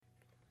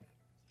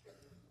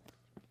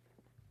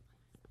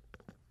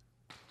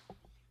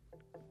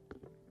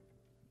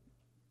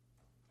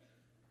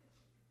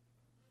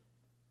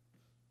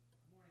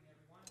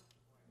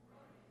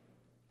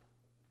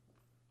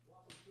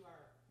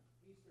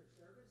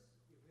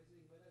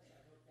with us.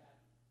 I hope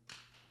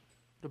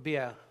that it'll be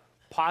a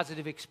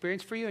positive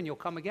experience for you and you'll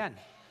come again.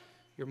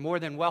 You're more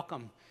than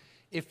welcome.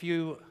 If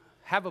you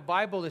have a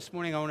Bible this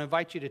morning, I want to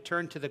invite you to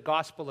turn to the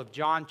Gospel of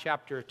John,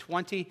 chapter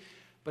 20.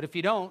 But if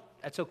you don't,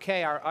 that's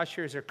okay. Our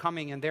ushers are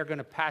coming and they're going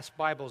to pass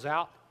Bibles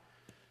out.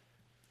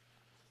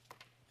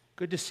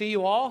 Good to see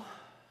you all.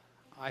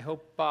 I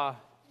hope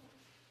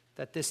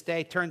that this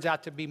day turns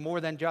out to be more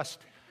than just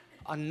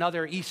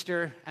another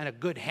Easter and a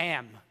good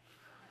ham,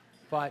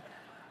 but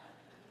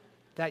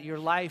that your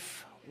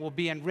life will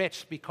be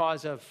enriched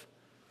because of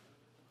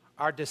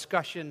our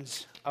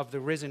discussions of the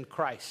risen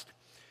Christ.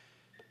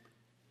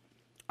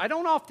 I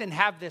don't often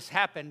have this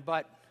happen,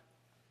 but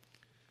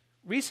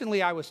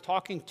recently I was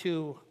talking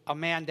to a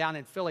man down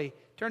in Philly.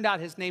 Turned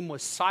out his name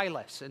was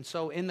Silas. And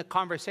so in the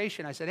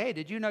conversation, I said, hey,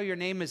 did you know your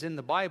name is in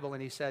the Bible?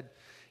 And he said,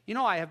 you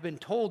know, I have been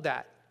told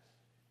that.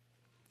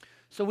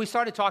 So we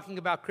started talking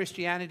about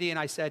Christianity, and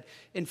I said,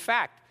 in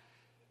fact,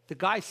 the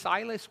guy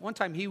Silas, one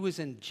time he was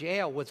in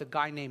jail with a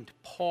guy named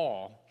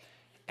Paul.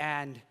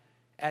 And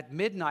at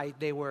midnight,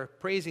 they were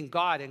praising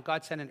God, and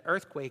God sent an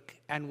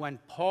earthquake. And when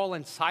Paul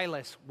and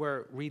Silas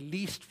were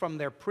released from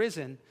their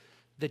prison,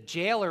 the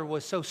jailer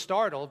was so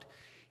startled,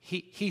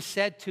 he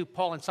said to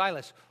Paul and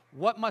Silas,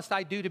 what must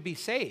I do to be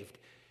saved?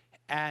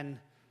 And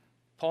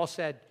Paul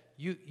said,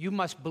 you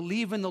must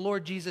believe in the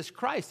Lord Jesus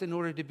Christ in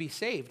order to be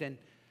saved. And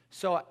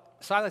so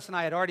Silas and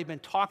I had already been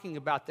talking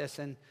about this,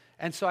 and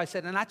so I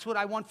said, and that's what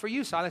I want for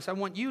you, Silas. I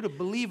want you to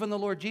believe in the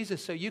Lord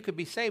Jesus so you could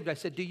be saved. I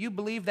said, do you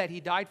believe that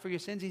he died for your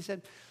sins? He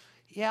said,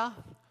 yeah.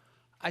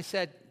 I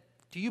said,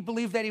 do you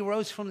believe that he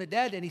rose from the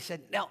dead? And he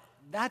said, no,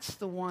 that's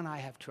the one I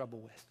have trouble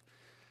with.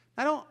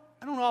 I don't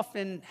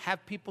often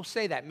have people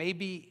say that.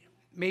 Maybe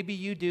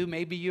you do.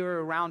 Maybe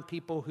you're around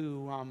people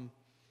who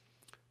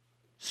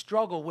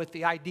struggle with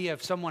the idea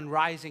of someone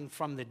rising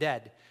from the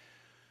dead.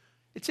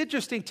 It's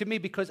interesting to me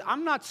because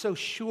I'm not so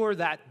sure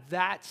that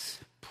that's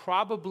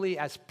probably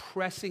as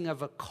pressing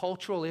of a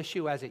cultural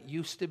issue as it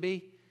used to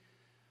be.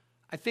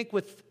 I think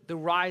with the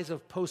rise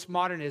of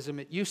postmodernism,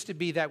 it used to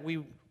be that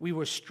we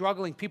were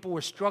struggling, people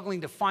were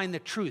struggling to find the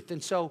truth.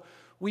 And so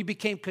we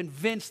became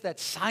convinced that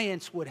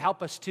science would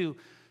help us to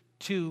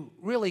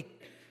really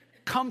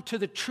come to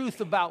the truth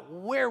about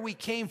where we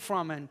came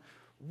from and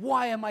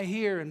why am I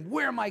here and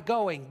where am I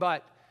going.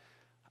 But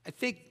I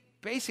think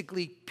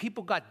basically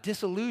people got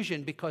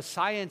disillusioned because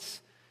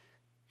science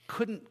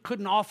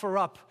couldn't offer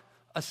up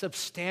a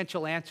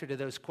substantial answer to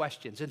those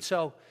questions. And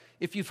so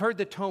if you've heard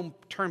the term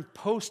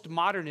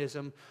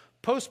postmodernism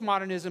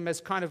has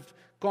kind of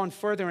gone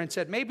further and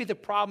said, maybe the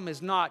problem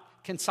is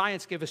not, can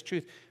science give us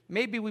truth?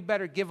 Maybe we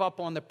better give up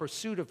on the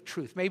pursuit of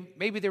truth.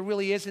 Maybe there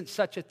really isn't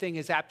such a thing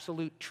as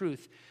absolute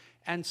truth.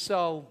 And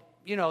so,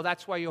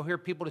 that's why you'll hear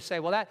people to say,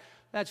 well,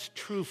 that's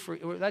true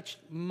or that's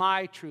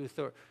my truth.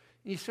 Or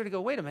you sort of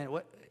go, wait a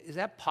minute, is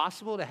that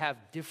possible to have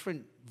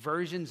different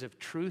versions of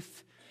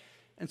truth?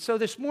 And so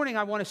this morning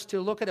I want us to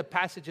look at a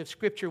passage of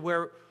Scripture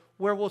where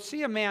we'll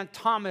see a man,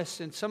 Thomas,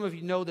 and some of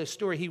you know this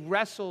story. He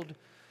wrestled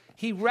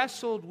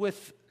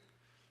with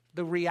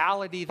the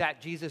reality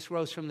that Jesus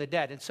rose from the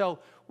dead. And so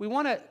we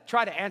want to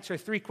try to answer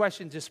three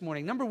questions this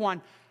morning. Number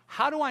one,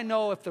 how do I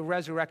know if the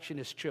resurrection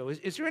is true?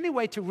 Is there any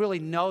way to really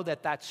know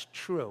that that's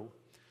true?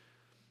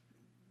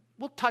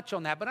 We'll touch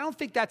on that, but I don't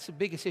think that's the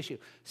biggest issue.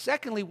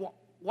 Secondly,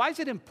 why is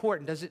it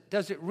important?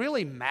 Does it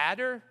really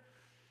matter?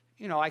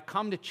 I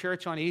come to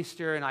church on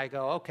Easter and I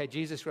go, okay,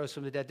 Jesus rose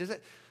from the dead. Does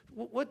it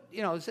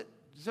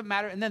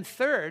matter? And then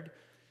third,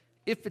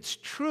 if it's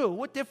true,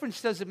 what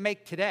difference does it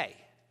make today,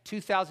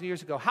 2,000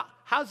 years ago?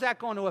 How's that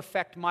going to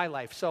affect my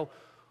life? So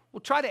we'll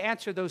try to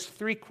answer those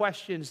three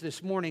questions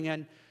this morning.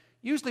 And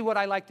usually what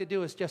I like to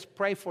do is just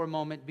pray for a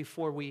moment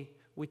before we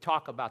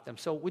talk about them.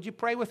 So would you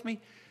pray with me?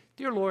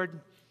 Dear Lord,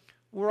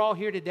 we're all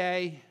here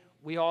today.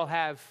 We all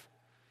have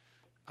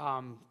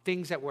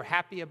things that we're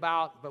happy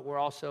about, but we're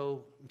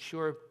also, I'm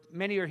sure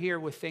many are here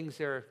with things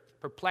they're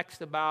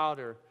perplexed about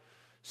or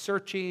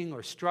searching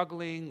or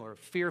struggling or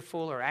fearful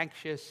or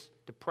anxious,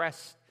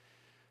 depressed.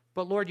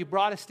 But Lord, you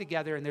brought us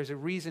together and there's a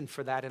reason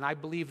for that. And I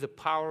believe the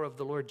power of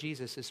the Lord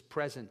Jesus is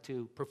present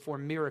to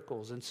perform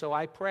miracles. And so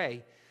I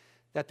pray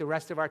that the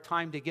rest of our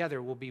time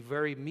together will be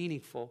very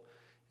meaningful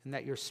and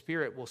that your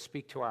Spirit will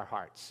speak to our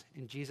hearts.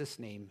 In Jesus'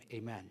 name,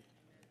 amen.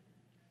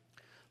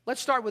 Let's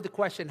start with the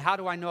question, how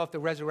do I know if the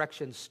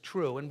resurrection's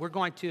true? And we're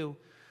going to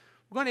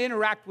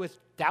interact with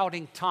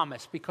doubting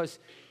Thomas because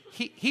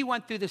he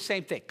went through the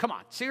same thing. Come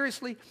on,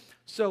 seriously?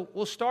 So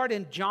we'll start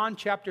in John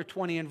chapter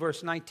 20 and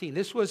verse 19.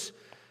 This was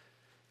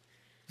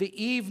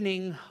the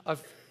evening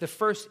of the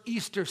first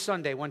Easter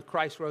Sunday when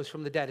Christ rose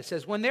from the dead. It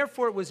says, when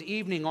therefore it was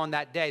evening on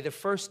that day, the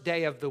first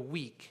day of the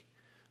week,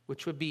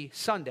 which would be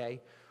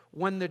Sunday,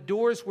 when the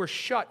doors were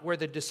shut where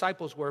the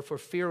disciples were for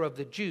fear of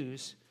the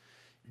Jews,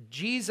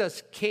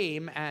 Jesus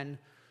came and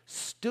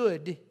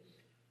stood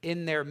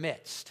in their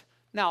midst.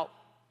 Now,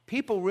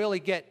 people really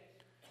get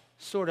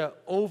sort of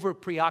over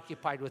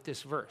preoccupied with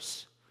this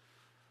verse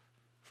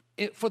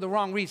for the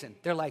wrong reason.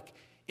 They're like,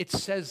 it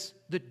says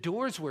the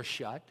doors were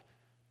shut,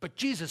 but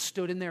Jesus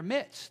stood in their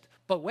midst.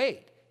 But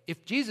wait,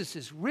 if Jesus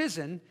is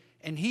risen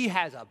and he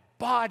has a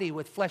body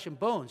with flesh and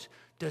bones,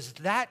 does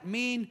that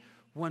mean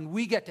when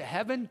we get to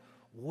heaven,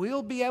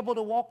 we'll be able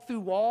to walk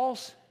through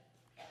walls?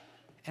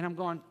 And I'm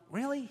going,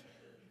 really?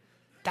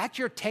 That's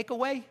your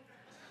takeaway?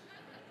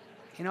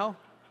 You know?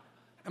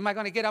 Am I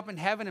going to get up in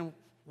heaven and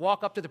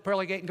walk up to the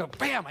pearly gate and go,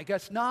 bam, I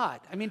guess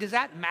not. I mean, does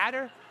that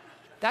matter?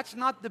 That's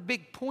not the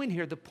big point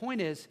here. The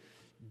point is,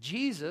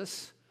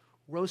 Jesus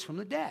rose from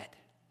the dead.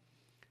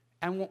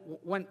 And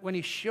when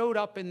he showed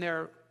up in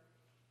their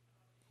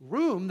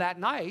room that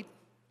night,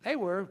 they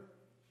were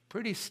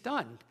pretty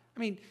stunned. I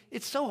mean,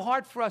 it's so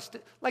hard for us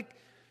to, like,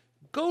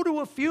 go to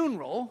a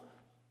funeral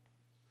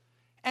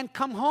and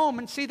come home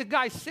and see the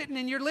guy sitting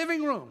in your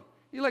living room.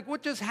 You're like,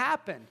 what just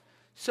happened?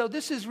 So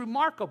this is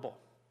remarkable.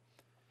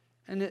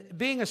 And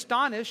being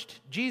astonished,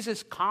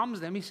 Jesus calms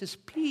them. He says,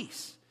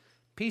 peace.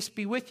 Peace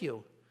be with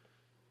you.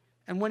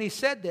 And when he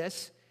said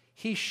this,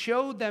 he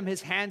showed them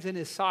his hands and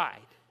his side.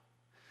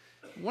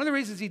 One of the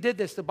reasons he did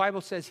this, the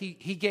Bible says he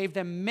gave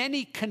them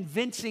many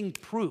convincing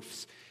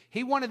proofs.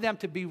 He wanted them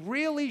to be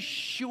really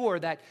sure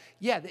that,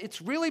 yeah,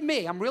 it's really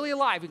me. I'm really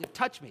alive. You can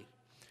touch me.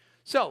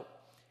 So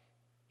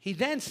he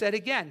then said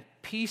again,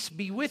 peace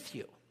be with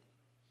you.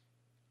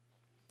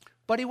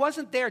 But he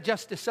wasn't there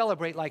just to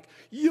celebrate like,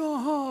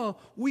 yeah,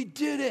 we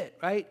did it,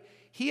 right?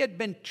 He had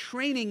been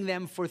training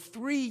them for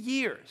 3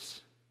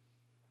 years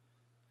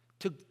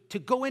to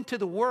go into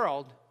the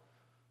world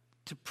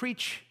to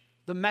preach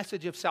the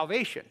message of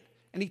salvation.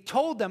 And he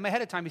told them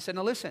ahead of time, he said,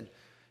 now listen,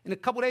 in a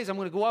couple days I'm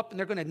going to go up and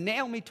they're going to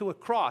nail me to a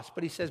cross.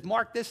 But he says,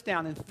 mark this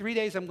down, in 3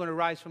 days I'm going to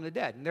rise from the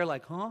dead. And they're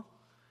like, huh?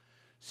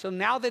 So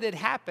now that it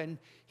happened,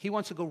 he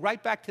wants to go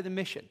right back to the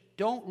mission.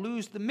 Don't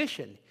lose the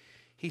mission.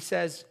 He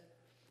says,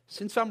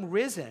 since I'm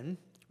risen,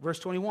 verse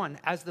 21,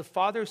 as the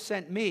Father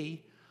sent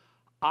me,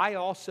 I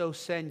also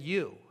send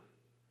you.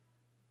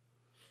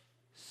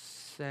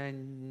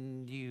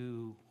 Send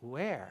you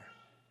where?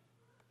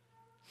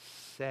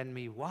 Send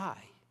me why?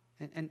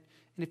 And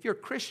if you're a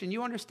Christian,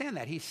 you understand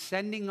that. He's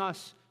sending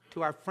us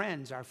to our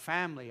friends, our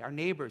family, our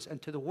neighbors,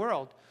 and to the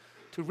world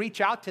to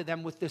reach out to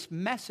them with this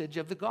message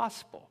of the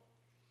gospel.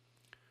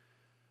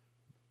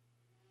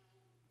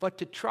 But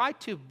to try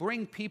to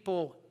bring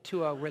people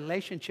to a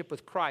relationship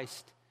with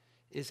Christ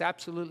is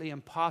absolutely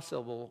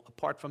impossible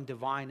apart from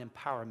divine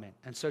empowerment.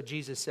 And so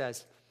Jesus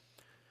says,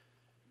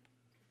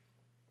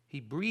 he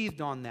breathed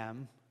on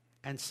them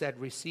and said,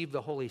 receive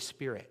the Holy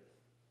Spirit.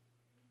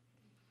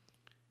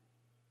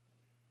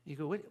 You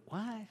go,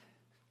 what?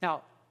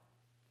 Now,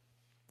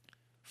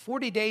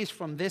 40 days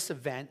from this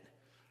event,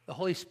 the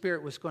Holy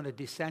Spirit was going to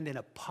descend in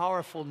a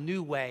powerful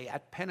new way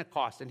at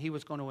Pentecost, and he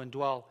was going to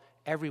indwell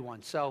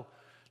everyone. So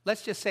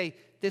let's just say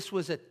this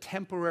was a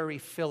temporary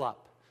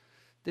fill-up.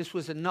 This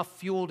was enough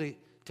fuel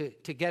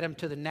to get him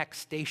to the next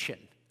station,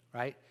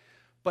 right?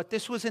 But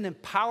this was an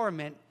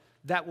empowerment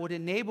that would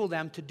enable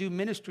them to do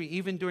ministry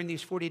even during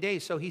these 40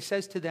 days. So he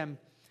says to them,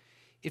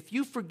 if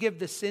you forgive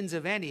the sins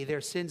of any, their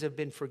sins have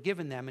been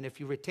forgiven them. And if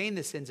you retain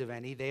the sins of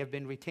any, they have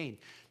been retained.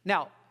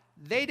 Now,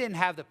 they didn't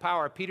have the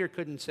power. Peter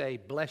couldn't say,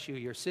 bless you,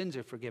 your sins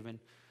are forgiven.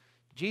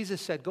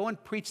 Jesus said, go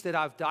and preach that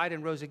I've died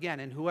and rose again.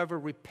 And whoever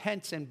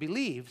repents and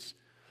believes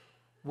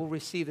will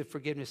receive the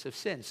forgiveness of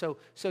sins.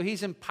 So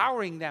he's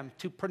empowering them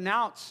to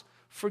pronounce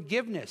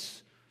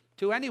forgiveness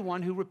to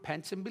anyone who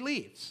repents and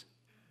believes.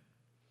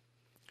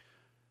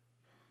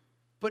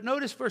 But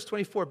notice verse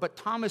 24, but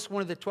Thomas,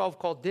 one of the 12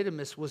 called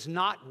Didymus, was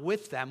not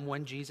with them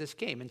when Jesus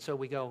came. And so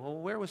we go, well,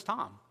 where was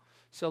Tom?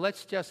 So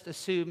let's just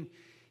assume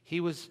it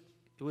was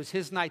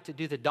his night to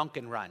do the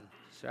Dunkin' run.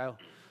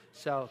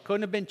 So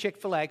couldn't have been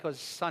Chick-fil-A because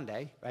it's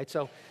Sunday, right?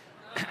 So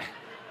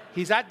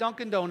he's at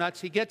Dunkin' Donuts.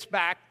 He gets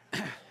back.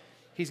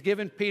 He's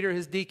giving Peter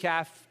his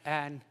decaf,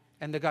 and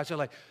the guys are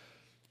like,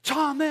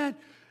 Tom, man,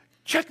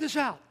 check this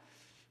out.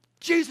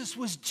 Jesus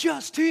was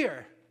just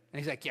here. And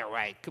he's like, yeah,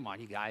 right. Come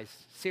on, you guys.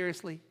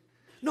 Seriously?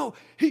 No,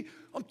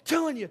 I'm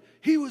telling you,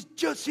 he was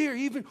just here.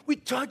 We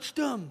touched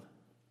him.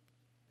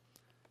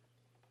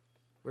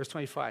 Verse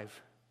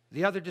 25.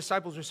 The other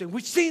disciples were saying,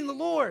 we've seen the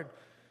Lord.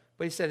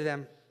 But he said to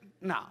them,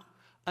 no,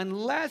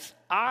 unless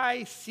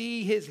I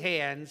see his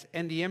hands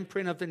and the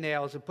imprint of the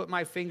nails and put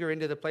my finger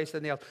into the place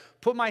of the nails,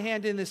 put my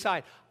hand in the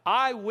side,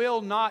 I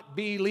will not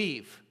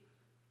believe.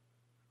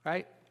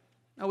 Right?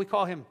 Now we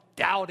call him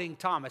Doubting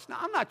Thomas. Now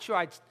I'm not sure.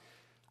 I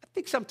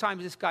think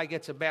sometimes this guy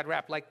gets a bad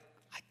rap. Like,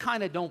 I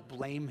kind of don't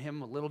blame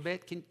him a little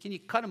bit. Can you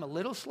cut him a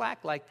little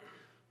slack? Like,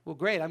 well,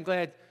 great. I'm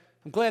glad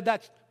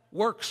that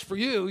works for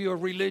you, your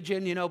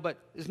religion, but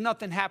there's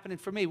nothing happening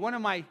for me. One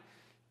of my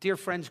dear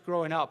friends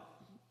growing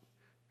up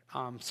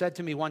said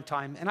to me one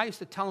time, and I used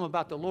to tell him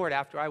about the Lord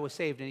after I was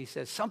saved, and he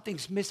says,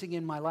 something's missing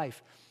in my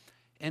life.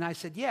 And I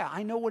said, yeah,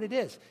 I know what it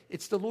is.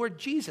 It's the Lord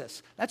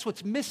Jesus. That's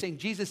what's missing.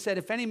 Jesus said,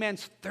 if any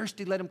man's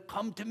thirsty, let him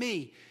come to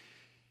me.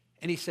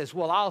 And he says,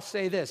 well, I'll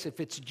say this.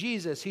 If it's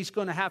Jesus, he's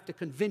going to have to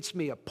convince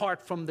me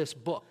apart from this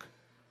book.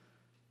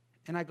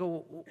 And I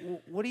go,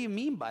 what do you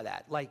mean by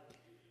that? Like,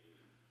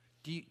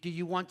 do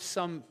you want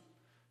some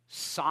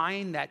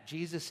sign that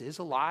Jesus is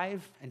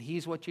alive and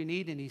he's what you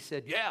need? And he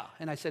said, yeah.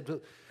 And I said,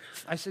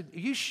 are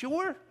you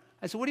sure?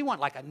 I said, what do you want,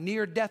 like a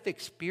near-death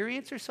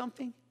experience or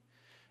something?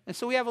 And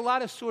so we have a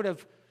lot of sort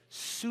of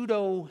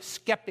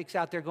pseudo-skeptics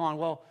out there going,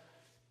 well,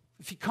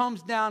 if he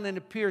comes down and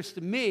appears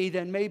to me,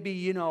 then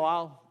maybe,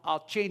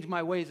 I'll change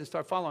my ways and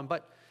start following.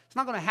 But it's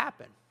not going to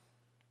happen.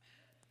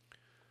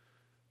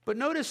 But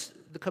notice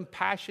the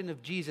compassion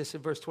of Jesus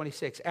in verse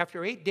 26.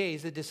 After 8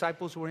 days, the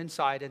disciples were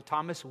inside and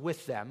Thomas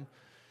with them.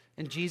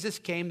 And Jesus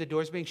came, the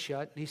doors being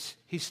shut, and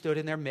he stood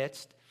in their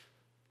midst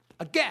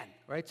again,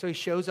 right? So he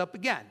shows up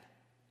again.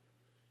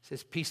 He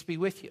says, peace be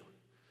with you.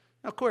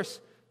 Now, of course,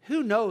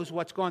 who knows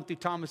what's going through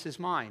Thomas's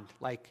mind?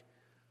 Like,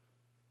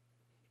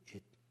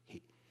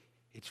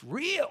 it's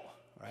real,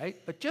 right?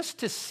 But just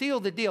to seal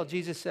the deal,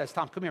 Jesus says,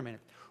 Tom, come here a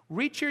minute.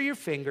 Reach here your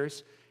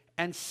fingers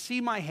and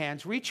see my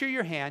hands. Reach here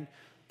your hand.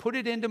 Put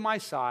it into my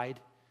side.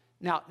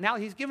 Now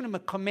he's giving him a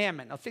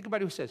commandment. Now think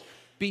about who says,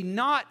 be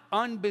not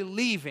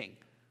unbelieving.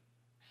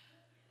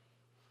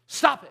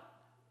 Stop it.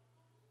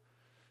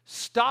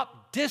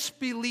 Stop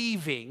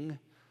disbelieving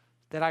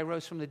that I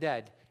rose from the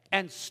dead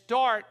and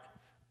start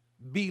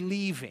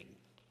believing.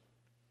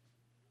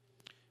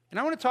 And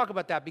I want to talk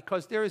about that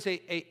because there is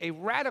a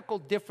radical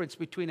difference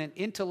between an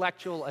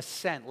intellectual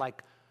assent,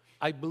 like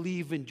I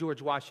believe in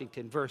George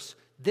Washington, versus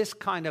this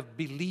kind of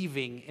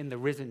believing in the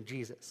risen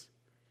Jesus.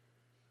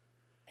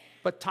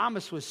 But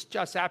Thomas was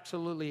just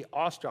absolutely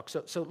awestruck.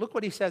 So look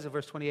what he says in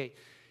verse 28.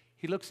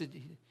 He looks at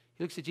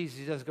Jesus.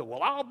 He doesn't go,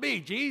 well, I'll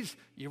be, Jesus.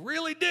 You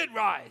really did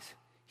rise.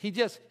 He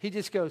just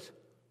goes,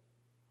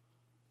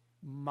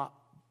 my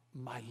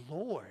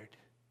Lord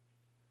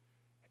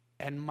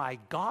and my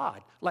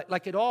God.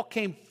 Like it all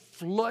came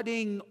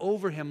flooding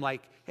over him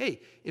like,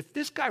 hey, if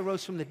this guy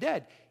rose from the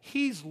dead,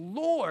 he's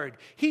Lord.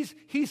 He's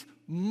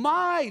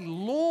my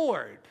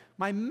Lord,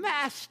 my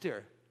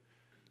master.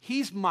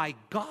 He's my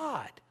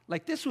God.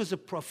 Like this was a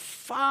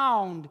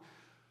profound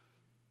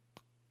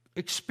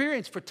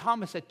experience for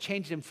Thomas that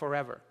changed him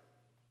forever.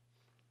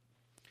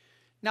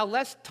 Now,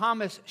 lest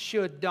Thomas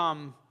should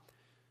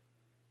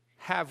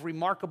have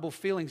remarkable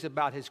feelings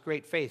about his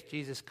great faith,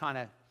 Jesus kind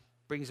of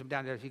brings him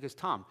down there. He goes,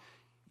 Tom,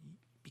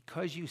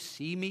 because you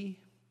see me,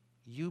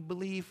 you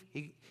believe?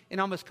 And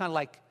almost kind of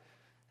like,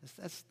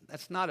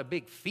 that's not a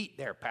big feat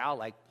there, pal.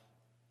 Like,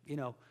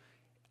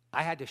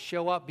 I had to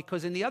show up.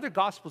 Because in the other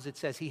Gospels it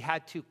says he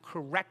had to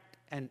correct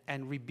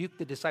and rebuke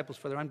the disciples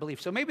for their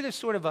unbelief. So maybe there's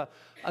sort of a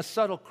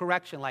subtle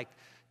correction like,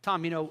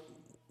 Tom,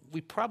 we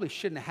probably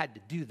shouldn't have had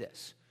to do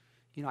this.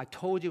 I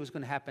told you it was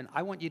going to happen.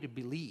 I want you to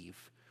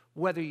believe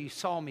whether you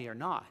saw me or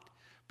not.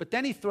 But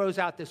then he throws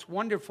out this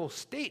wonderful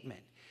statement.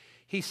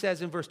 He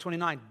says in verse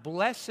 29,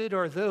 blessed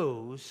are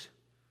those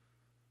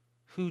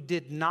who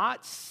did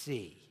not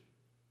see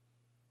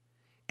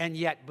and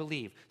yet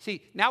believe.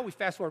 See, now we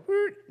fast forward.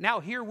 Now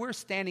here we're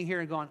standing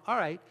here and going, all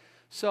right,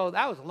 so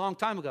that was a long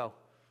time ago.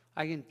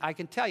 I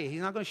can tell you,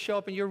 he's not going to show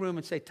up in your room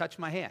and say, touch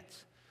my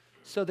hands.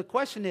 So the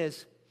question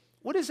is,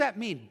 what does that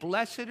mean?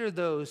 Blessed are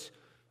those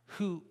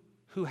who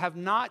have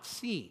not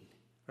seen,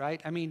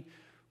 right? I mean,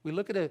 we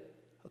look at a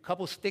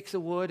couple sticks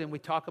of wood and we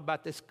talk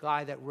about this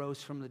guy that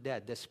rose from the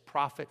dead, this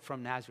prophet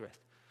from Nazareth.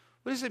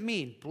 What does it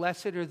mean?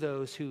 Blessed are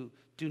those who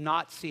do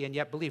not see and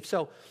yet believe.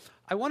 So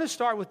I want to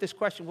start with this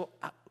question. Well,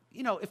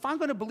 if I'm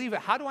going to believe it,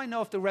 how do I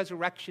know if the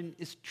resurrection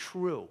is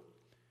true?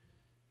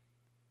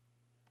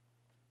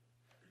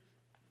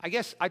 I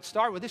guess I'd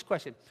start with this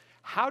question.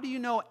 How do you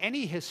know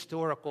any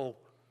historical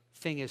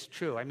thing is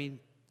true? I mean,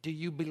 do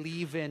you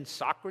believe in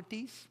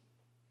Socrates?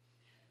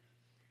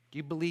 Do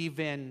you believe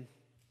in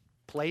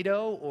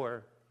Plato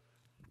or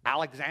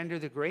Alexander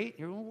the Great?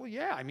 Well,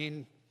 yeah, I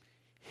mean,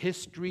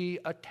 history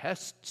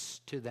attests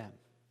to them.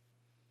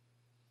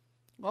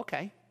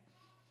 Okay.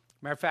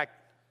 Matter of fact,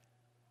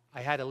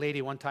 I had a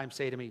lady one time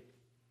say to me,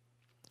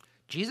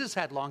 Jesus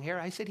had long hair.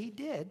 I said, he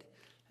did.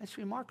 That's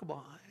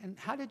remarkable. And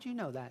how did you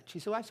know that? She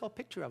said, well, I saw a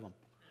picture of him.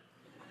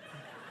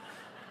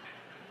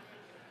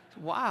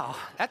 Wow,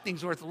 that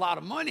thing's worth a lot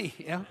of money,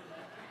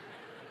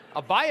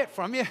 I'll buy it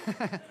from you.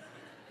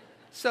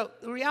 So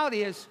the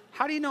reality is,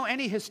 how do you know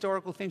any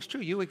historical thing's true?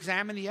 You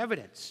examine the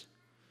evidence.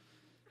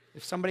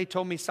 If somebody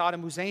told me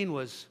Saddam Hussein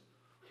was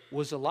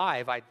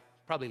alive, I'd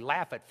probably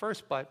laugh at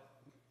first, but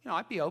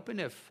I'd be open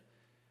if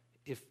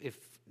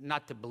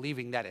not to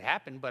believing that it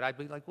happened, but I'd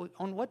be like, well,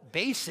 on what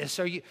basis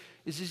is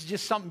this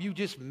just something you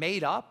just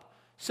made up?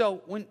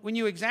 So when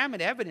you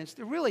examine evidence,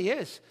 there really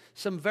is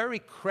some very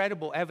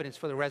credible evidence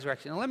for the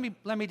resurrection. And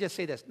let me just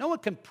say this. No one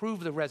can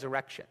prove the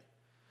resurrection.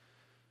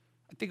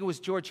 I think it was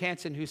George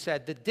Hansen who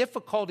said, the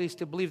difficulties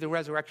to believe the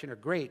resurrection are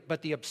great,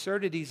 but the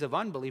absurdities of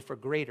unbelief are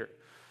greater.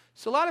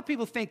 So a lot of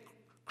people think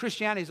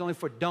Christianity is only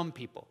for dumb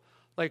people.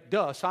 Like,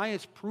 duh,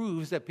 science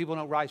proves that people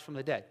don't rise from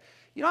the dead.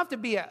 You don't have to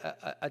be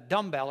a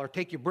dumbbell or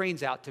take your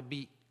brains out to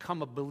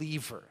become a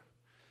believer.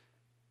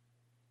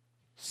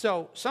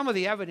 So some of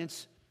the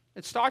evidence,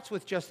 it starts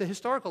with just the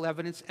historical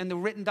evidence and the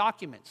written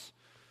documents.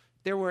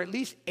 There were at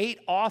least 8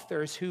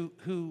 authors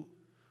who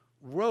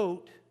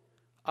wrote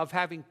of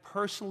having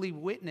personally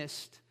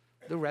witnessed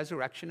the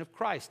resurrection of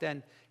Christ.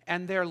 And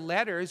their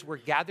letters were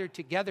gathered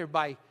together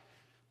by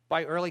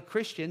by early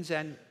Christians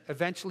and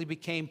eventually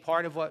became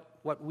part of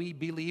what we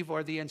believe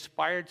are the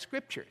inspired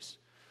scriptures.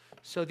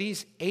 So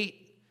these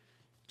 8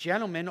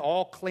 gentlemen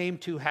all claim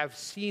to have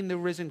seen the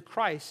risen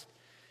Christ,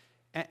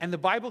 and the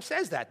Bible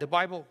says that. The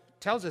Bible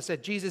tells us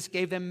that Jesus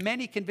gave them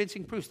many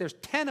convincing proofs. There's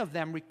 10 of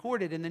them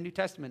recorded in the New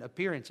Testament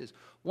appearances,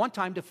 one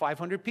time to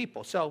 500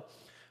 people. So,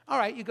 all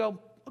right, you go,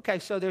 okay,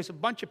 so there's a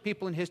bunch of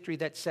people in history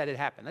that said it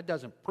happened. That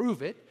doesn't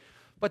prove it.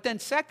 But then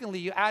secondly,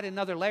 you add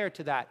another layer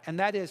to that, and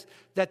that is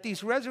that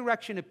these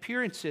resurrection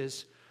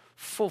appearances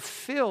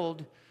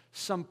fulfilled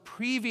some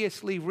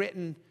previously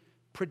written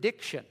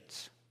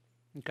predictions,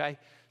 okay?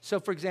 So,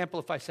 for example,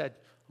 if I said,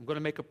 I'm going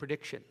to make a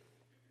prediction.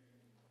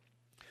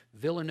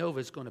 Villanova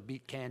is going to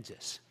beat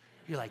Kansas.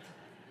 You're like,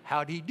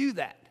 how do you do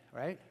that,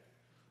 right?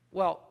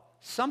 Well,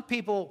 some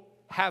people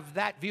have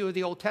that view of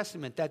the Old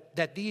Testament,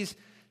 that these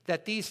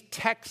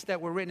texts that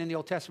were written in the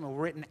Old Testament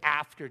were written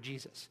after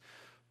Jesus.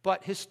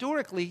 But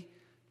historically,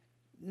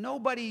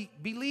 nobody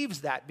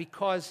believes that,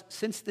 because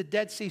since the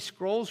Dead Sea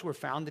Scrolls were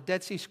found, the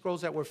Dead Sea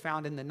Scrolls that were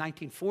found in the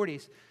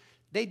 1940s,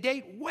 they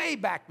date way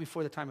back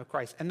before the time of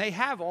Christ. And they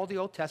have all the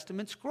Old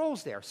Testament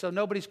scrolls there. So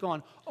nobody's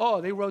going,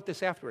 oh, they wrote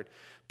this afterward.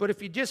 But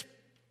if you just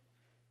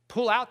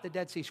pull out the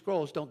Dead Sea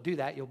Scrolls, don't do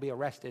that. You'll be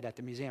arrested at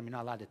the museum. You're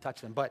not allowed to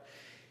touch them. But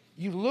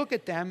you look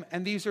at them,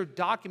 and these are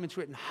documents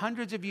written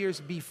hundreds of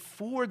years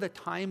before the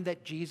time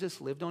that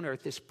Jesus lived on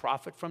earth, this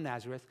prophet from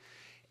Nazareth.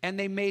 And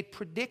they made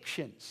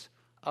predictions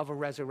of a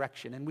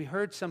resurrection. And we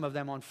heard some of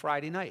them on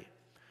Friday night.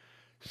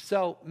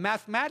 So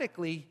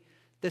mathematically,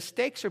 the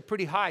stakes are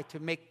pretty high to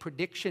make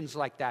predictions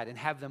like that and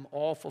have them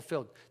all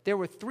fulfilled. There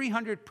were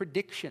 300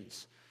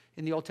 predictions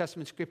in the Old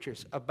Testament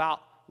scriptures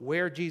about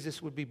where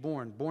Jesus would be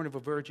born of a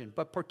virgin,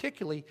 but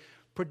particularly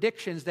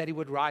predictions that he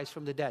would rise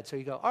from the dead. So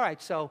you go, all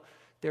right, so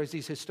there's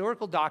these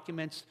historical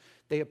documents.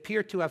 They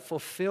appear to have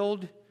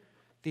fulfilled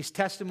these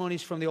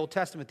testimonies from the Old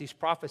Testament, these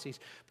prophecies.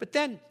 But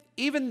then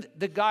even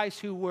the guys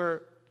who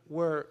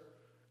were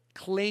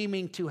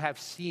claiming to have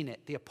seen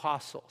it, the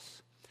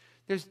apostles,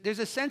 there's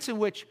a sense in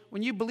which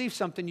when you believe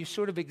something, you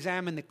sort of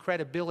examine the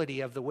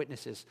credibility of the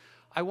witnesses.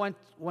 I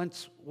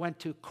once went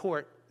to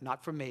court,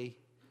 not for me,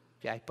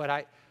 okay,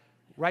 but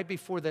right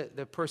before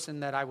the person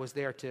that I was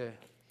there to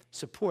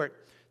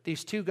support,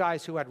 these 2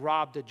 guys who had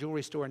robbed a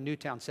jewelry store in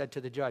Newtown said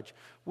to the judge,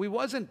 we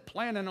wasn't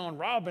planning on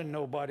robbing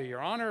nobody, Your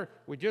Honor.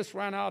 We just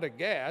ran out of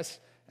gas,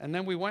 and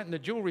then we went in the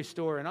jewelry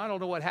store, and I don't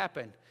know what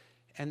happened.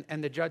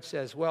 And the judge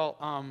says, well,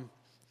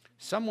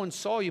 someone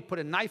saw you put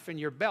a knife in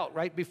your belt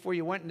right before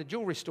you went in the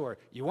jewelry store.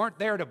 You weren't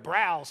there to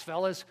browse,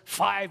 fellas.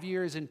 5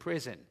 years in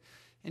prison.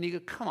 And you go,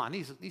 come on,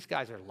 these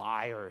guys are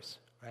liars,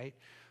 right?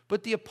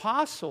 But the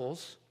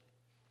apostles,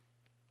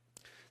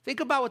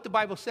 think about what the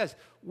Bible says.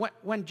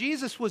 When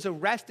Jesus was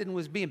arrested and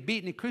was being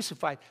beaten and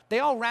crucified, they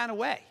all ran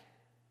away.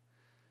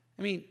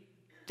 I mean,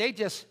 they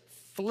just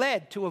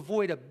fled to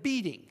avoid a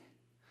beating.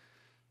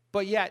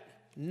 But yet,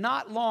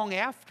 not long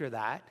after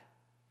that,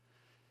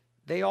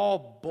 they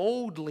all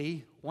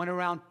boldly went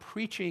around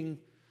preaching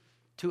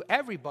to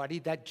everybody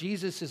that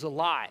Jesus is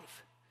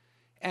alive.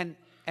 And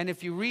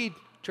if you read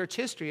church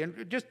history,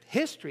 and just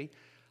history,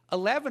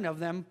 11 of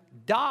them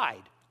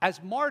died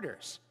as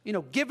martyrs,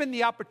 given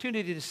the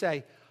opportunity to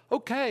say,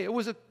 okay, it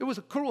was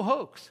a cruel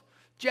hoax.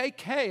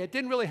 JK, it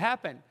didn't really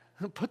happen.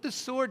 Put the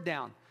sword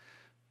down.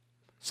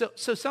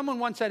 So someone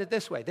once said it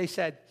this way. They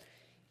said,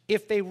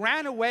 if they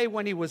ran away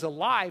when he was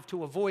alive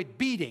to avoid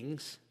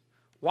beatings,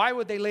 why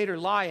would they later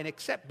lie and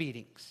accept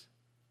beatings?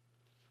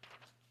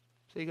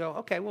 So you go,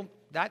 okay, well,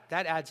 that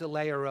adds a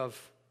layer of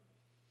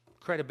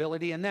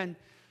credibility. And then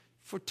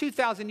for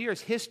 2,000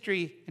 years,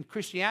 history and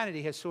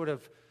Christianity has sort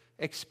of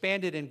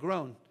expanded and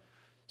grown.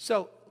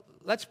 So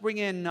let's bring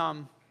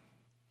in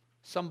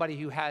somebody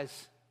who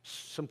has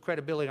some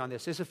credibility on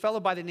this. There's a fellow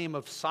by the name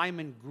of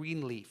Simon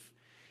Greenleaf.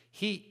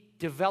 He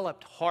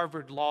developed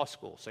Harvard Law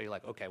School. So you're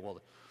like, okay, well,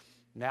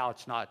 now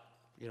it's not,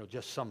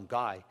 just some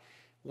guy.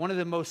 One of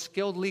the most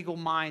skilled legal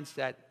minds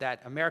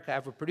that America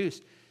ever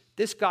produced.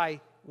 This guy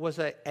was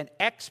an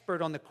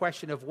expert on the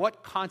question of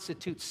what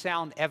constitutes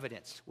sound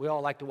evidence. We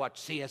all like to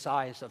watch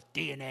CSIs of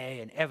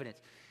DNA and evidence.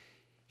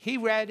 He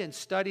read and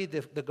studied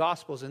the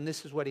Gospels, and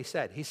this is what he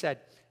said. He said,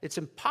 it's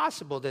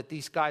impossible that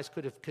these guys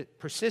could have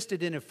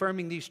persisted in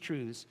affirming these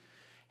truths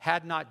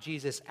had not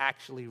Jesus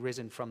actually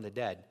risen from the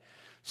dead.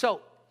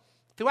 So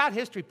throughout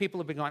history, people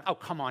have been going, oh,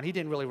 come on, he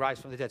didn't really rise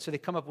from the dead. So they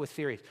come up with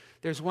theories.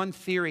 There's one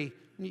theory.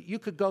 You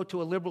could go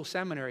to a liberal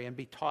seminary and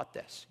be taught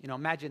this.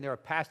 Imagine there are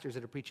pastors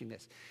that are preaching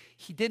this.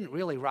 He didn't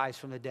really rise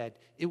from the dead.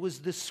 It was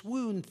the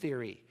swoon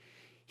theory.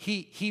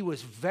 He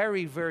was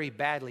very, very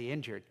badly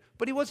injured,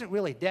 but he wasn't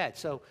really dead.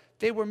 So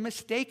they were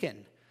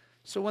mistaken.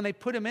 So when they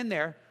put him in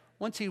there,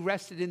 once he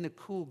rested in the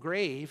cool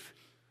grave,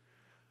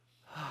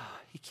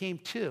 he came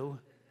to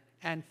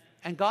and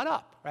got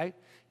up, right?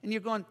 And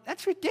you're going,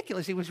 that's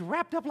ridiculous. He was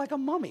wrapped up like a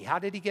mummy. How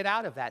did he get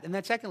out of that? And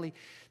then secondly,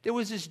 there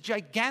was this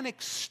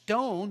gigantic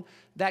stone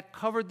that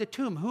covered the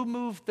tomb. Who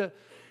moved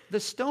the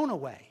stone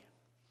away?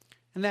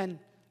 And then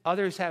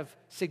others have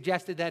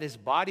suggested that his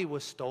body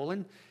was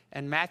stolen.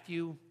 And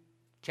Matthew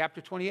chapter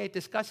 28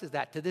 discusses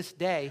that. To this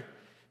day,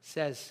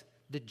 says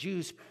the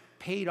Jews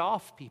paid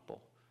off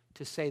people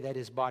to say that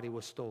his body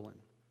was stolen.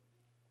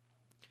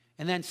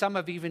 And then some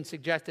have even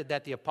suggested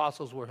that the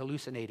apostles were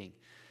hallucinating,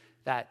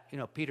 that,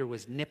 Peter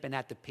was nipping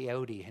at the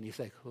peyote, and he's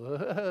like,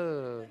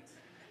 whoa,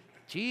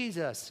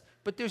 Jesus.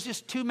 But there's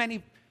just too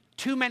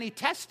many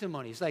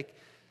testimonies. Like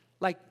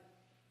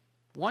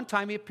one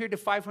time he appeared to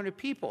 500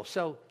 people.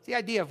 So the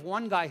idea of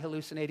one guy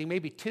hallucinating,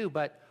 maybe two,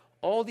 but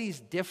all these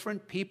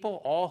different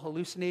people all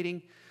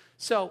hallucinating.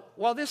 So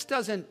while this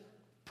doesn't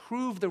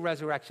prove the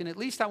resurrection, at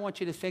least I want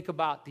you to think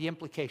about the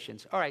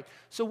implications. All right,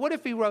 so what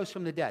if he rose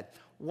from the dead?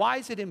 Why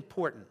is it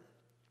important?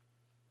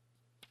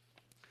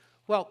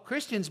 Well,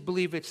 Christians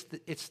believe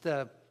it's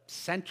the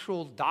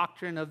central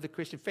doctrine of the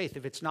Christian faith.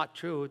 If it's not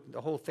true,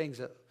 the whole thing's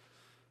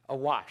a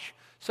wash.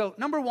 So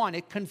number one,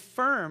 it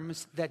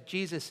confirms that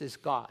Jesus is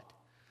God.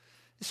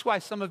 This is why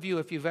some of you,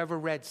 if you've ever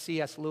read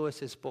C.S.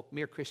 Lewis's book,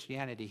 Mere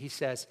Christianity, he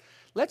says,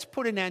 let's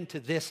put an end to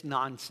this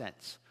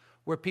nonsense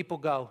where people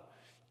go,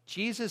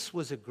 Jesus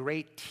was a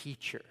great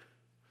teacher,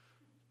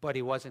 but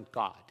he wasn't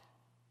God.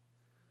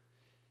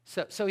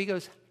 So he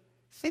goes,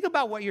 think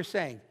about what you're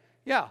saying.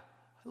 Yeah,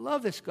 I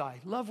love this guy,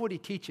 love what he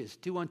teaches,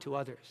 do unto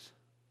others.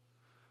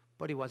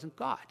 But he wasn't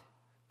God.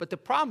 But the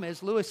problem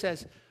is, Lewis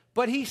says,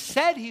 but he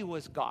said he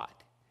was God.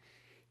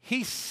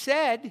 He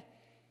said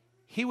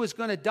he was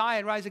going to die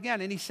and rise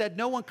again. And he said,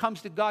 no one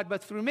comes to God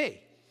but through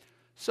me.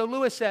 So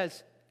Lewis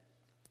says,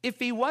 if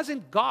he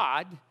wasn't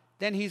God,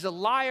 then he's a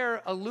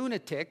liar, a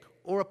lunatic,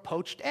 or a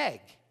poached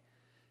egg.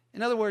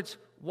 In other words,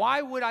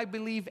 why would I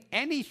believe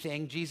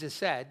anything Jesus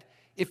said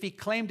if he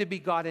claimed to be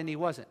God and he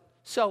wasn't?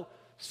 So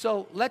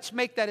let's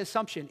make that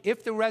assumption.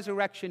 If the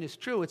resurrection is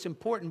true, it's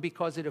important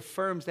because it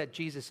affirms that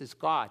Jesus is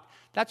God.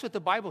 That's what the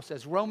Bible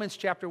says. Romans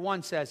chapter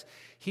 1 says,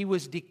 he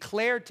was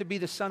declared to be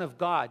the Son of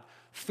God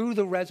through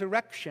the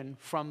resurrection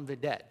from the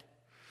dead.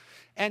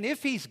 And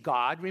if he's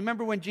God,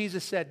 remember when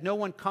Jesus said, no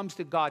one comes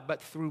to God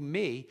but through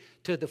me,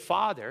 to the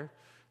Father,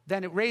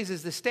 then it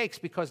raises the stakes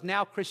because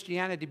now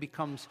Christianity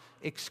becomes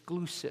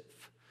exclusive.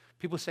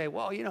 People say,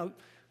 well,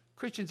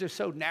 Christians are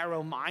so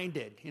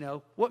narrow-minded,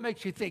 What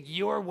makes you think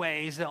your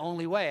way is the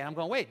only way? And I'm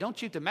going, wait, don't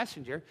shoot the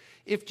messenger.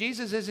 If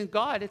Jesus isn't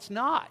God, it's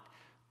not.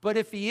 But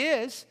if he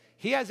is,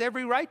 he has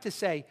every right to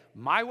say,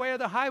 my way or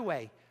the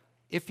highway.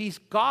 If he's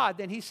God,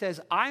 then he says,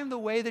 I am the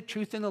way, the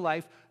truth, and the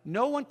life.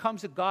 No one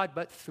comes to God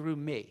but through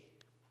me.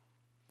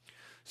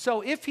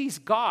 So if he's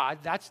God,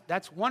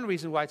 that's one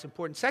reason why it's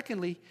important.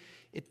 Secondly,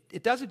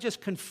 it doesn't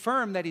just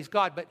confirm that he's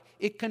God, but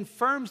it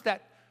confirms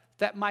that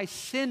my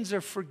sins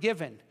are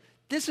forgiven.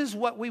 This is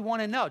what we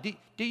want to know.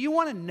 Do you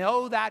want to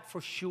know that for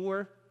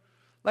sure?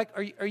 Like,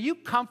 are you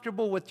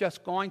comfortable with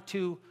just going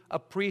to a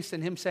priest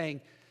and him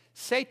saying,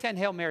 say 10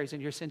 Hail Marys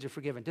and your sins are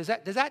forgiven? Does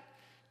that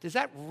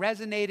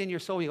resonate in your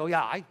soul? You go,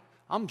 yeah,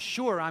 I'm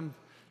sure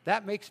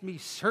that makes me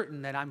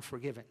certain that I'm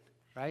forgiven,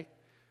 right?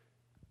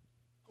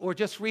 Or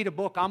just read a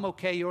book, I'm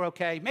okay, you're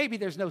okay. Maybe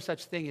there's no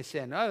such thing as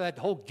sin. Oh, that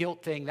whole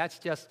guilt thing, that's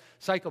just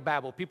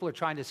psychobabble. People are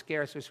trying to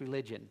scare us with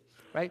religion,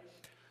 right?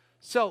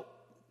 So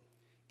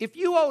if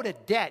you owed a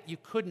debt you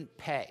couldn't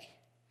pay,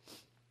 I'm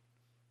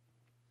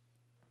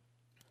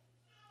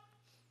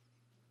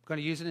going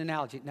to use an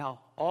analogy. Now,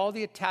 all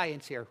the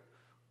Italians here,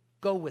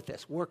 go with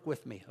this, work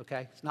with me,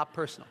 okay? It's not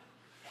personal.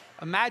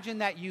 Imagine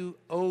that you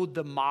owed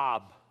the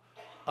mob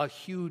a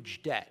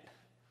huge debt.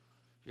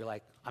 You're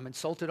like, I'm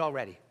insulted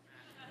already.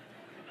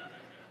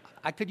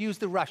 I could use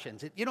the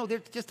Russians.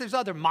 There's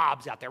other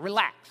mobs out there.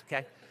 Relax,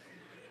 okay?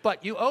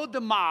 But you owed the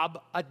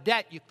mob a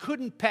debt you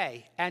couldn't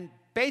pay, and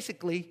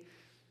basically,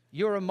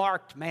 you're a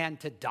marked man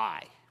to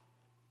die.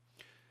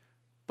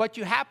 But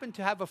you happen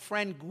to have a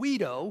friend,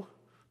 Guido,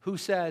 who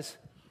says,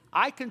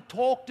 I can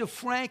talk to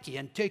Frankie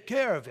and take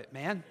care of it,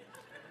 man.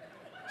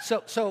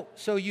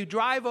 So you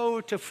drive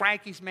over to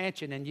Frankie's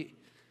mansion, and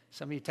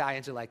some of you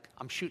Italians are like,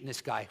 I'm shooting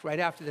this guy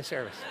right after the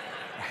service.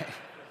 Right?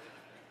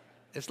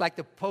 It's like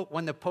the Pope,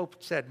 when the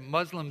Pope said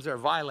Muslims are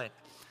violent,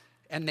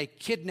 and they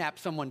kidnapped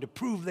someone to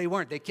prove they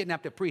weren't. They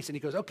kidnapped a priest, and he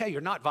goes, okay, you're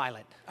not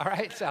violent. All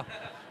right, so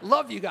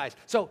love you guys.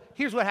 So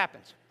here's what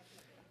happens.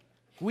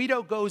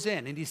 Guido goes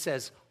in, and he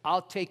says,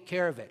 I'll take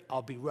care of it.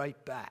 I'll be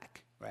right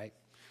back, right?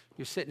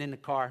 You're sitting in the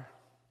car.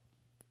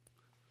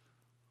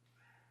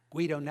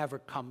 Guido never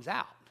comes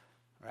out,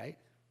 right?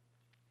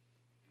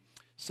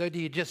 So do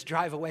you just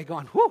drive away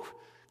going, whew,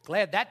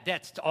 glad that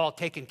debt's all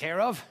taken care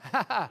of.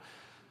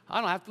 I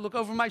don't have to look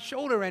over my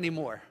shoulder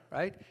anymore,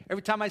 right?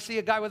 Every time I see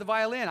a guy with a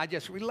violin, I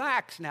just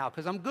relax now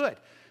because I'm good.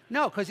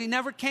 No, because he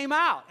never came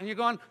out. And you're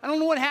going, I don't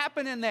know what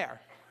happened in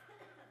there.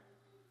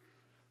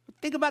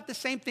 Think about the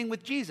same thing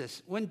with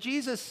Jesus. When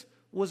Jesus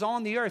was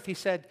on the earth, he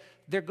said,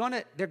 they're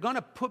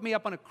gonna put me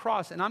up on a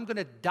cross, and I'm going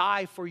to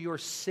die for your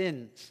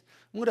sins.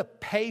 I'm going to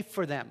pay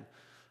for them.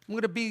 I'm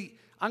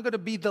going to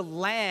be the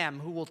lamb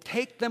who will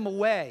take them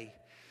away.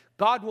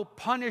 God will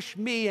punish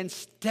me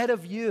instead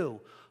of you.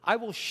 I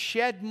will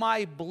shed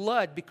my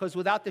blood because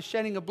without the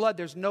shedding of blood,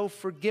 there's no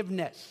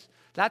forgiveness.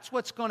 That's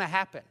what's going to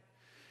happen.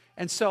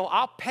 And so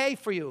I'll pay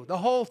for you, the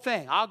whole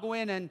thing. I'll go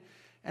in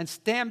and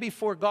stand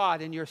before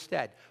God in your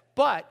stead.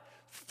 But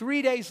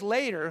 3 days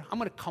later, I'm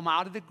going to come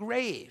out of the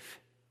grave,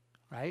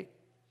 right?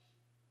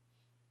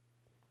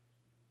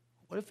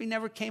 What if he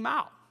never came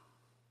out?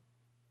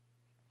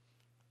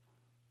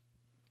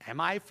 Am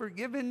I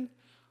forgiven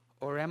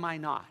or am I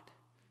not?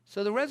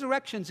 So the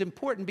resurrection is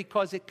important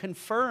because it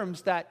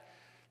confirms that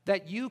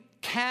you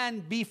can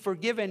be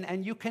forgiven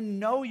and you can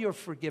know you're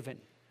forgiven.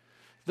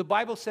 The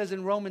Bible says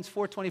in Romans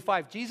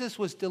 4:25, Jesus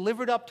was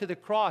delivered up to the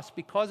cross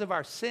because of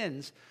our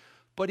sins,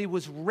 but he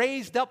was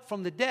raised up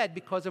from the dead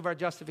because of our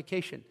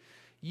justification.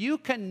 You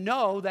can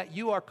know that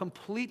you are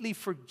completely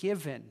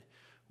forgiven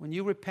when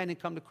you repent and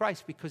come to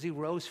Christ because he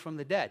rose from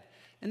the dead.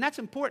 And that's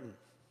important.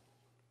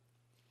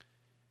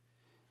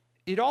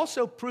 It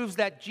also proves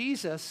that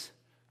Jesus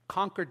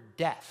conquered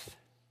death.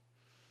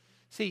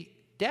 See,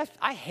 death,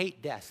 I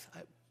hate death.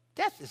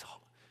 Death is,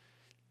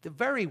 the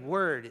very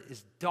word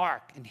is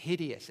dark and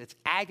hideous. It's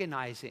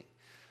agonizing.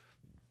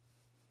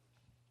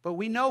 But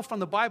we know from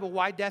the Bible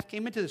why death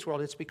came into this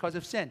world. It's because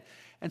of sin.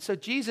 And so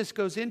Jesus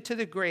goes into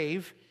the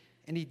grave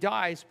and he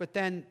dies, but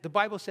then the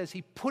Bible says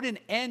he put an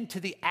end to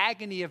the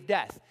agony of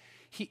death.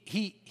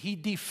 He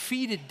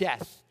defeated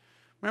death.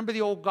 Remember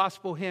the old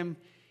gospel hymn,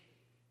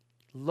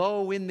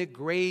 "Lo, in the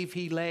grave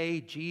he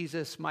lay,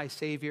 Jesus my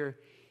Savior.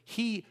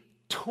 He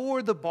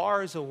tore the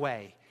bars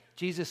away,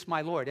 Jesus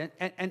my Lord."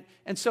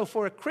 And so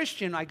for a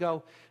Christian, I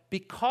go,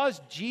 because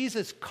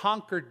Jesus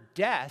conquered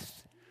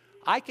death,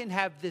 I can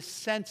have this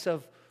sense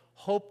of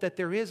hope that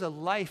there is a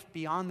life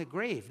beyond the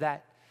grave,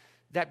 that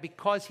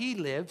because he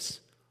lives,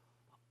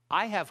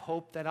 I have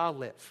hope that I'll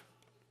live.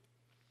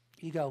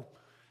 You go,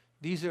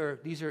 these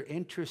are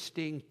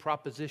interesting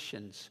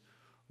propositions,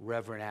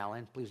 Reverend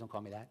Allen. Please don't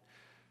call me that.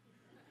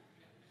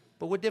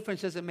 But what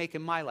difference does it make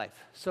in my life?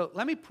 So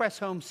let me press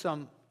home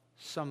some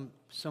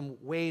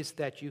ways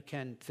that you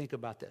can think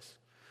about this.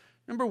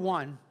 Number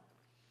one,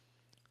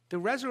 the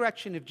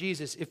resurrection of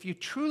Jesus, if you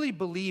truly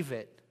believe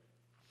it,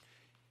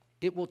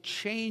 it will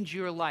change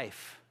your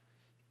life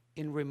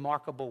in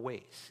remarkable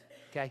ways,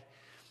 okay?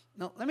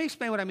 Now, let me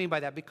explain what I mean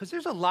by that, because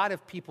there's a lot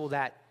of people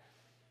that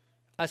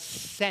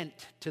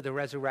assent to the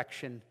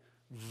resurrection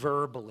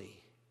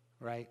verbally,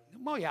 right?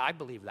 Well, yeah, I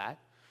believe that.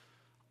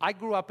 I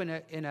grew up in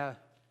a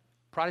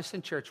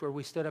Protestant church where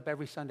we stood up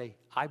every Sunday.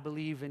 I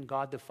believe in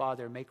God the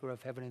Father, maker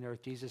of heaven and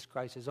earth, Jesus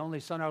Christ, his only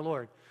Son, our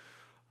Lord.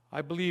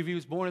 I believe he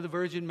was born of the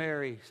Virgin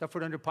Mary,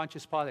 suffered under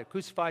Pontius Pilate,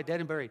 crucified, dead,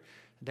 and buried.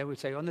 And then we'd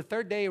say, on the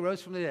third day he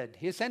rose from the dead.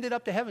 He ascended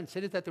up to heaven,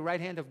 sitteth at the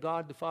right hand of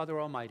God the Father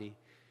Almighty.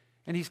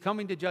 And he's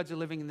coming to judge the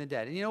living and the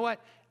dead. And you know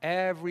what?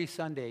 Every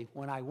Sunday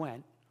when I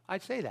went,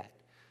 I'd say that.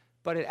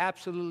 But it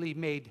absolutely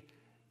made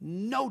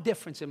no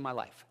difference in my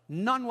life.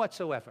 None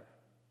whatsoever.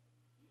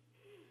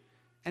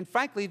 And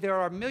frankly, there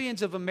are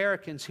millions of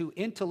Americans who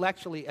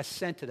intellectually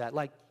assent to that.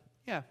 Like,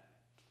 I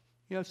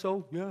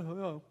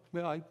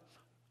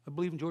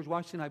believe in George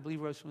Washington, I believe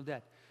he rose from the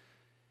dead.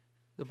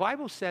 The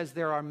Bible says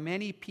there are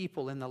many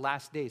people in the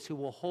last days who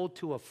will hold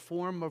to a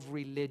form of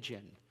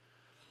religion,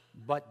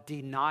 but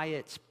deny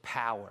its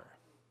power.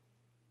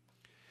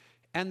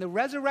 And the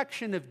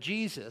resurrection of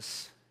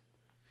Jesus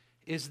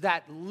is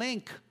that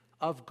link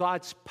of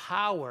God's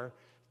power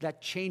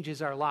that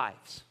changes our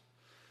lives.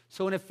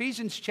 So in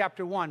Ephesians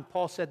chapter 1,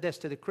 Paul said this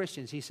to the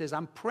Christians. He says,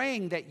 I'm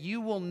praying that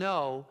you will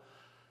know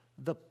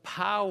the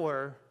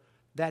power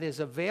that is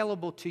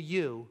available to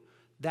you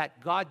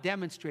that God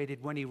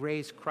demonstrated when he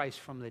raised Christ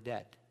from the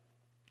dead.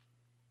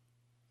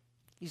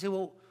 You say,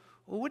 well,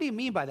 what do you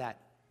mean by that?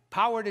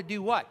 Power to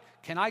do what?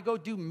 Can I go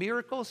do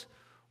miracles?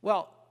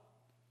 Well,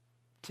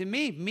 to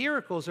me,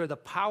 miracles are the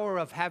power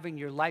of having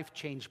your life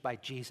changed by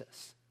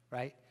Jesus,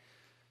 right?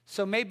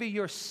 So maybe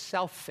you're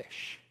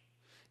selfish.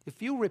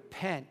 If you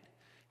repent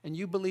and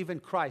you believe in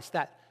Christ,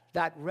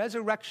 that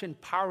resurrection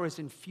power is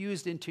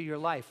infused into your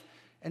life,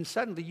 and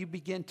suddenly you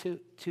begin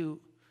to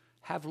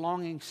have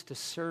longings to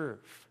serve.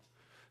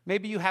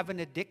 Maybe you have an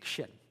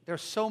addiction. There are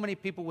so many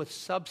people with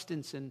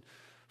substance and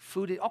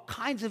food, all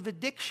kinds of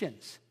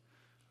addictions,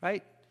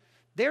 right?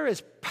 There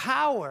is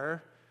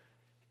power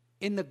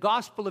in the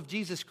gospel of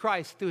Jesus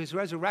Christ through his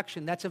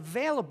resurrection that's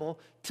available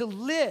to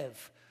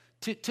live,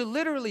 to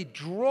literally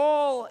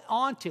draw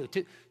onto,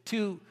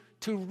 to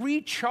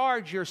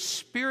recharge your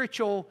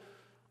spiritual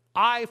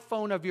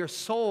iPhone of your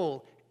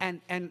soul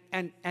and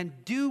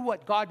do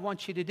what God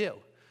wants you to do.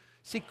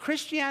 See,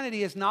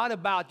 Christianity is not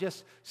about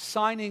just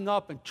signing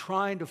up and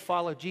trying to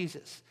follow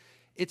Jesus.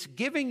 It's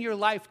giving your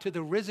life to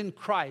the risen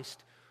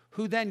Christ,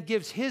 who then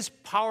gives his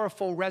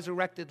powerful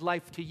resurrected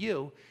life to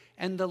you.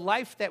 And the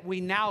life that we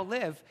now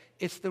live,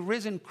 it's the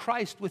risen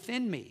Christ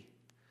within me.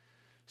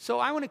 So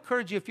I want to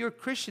encourage you, if you're a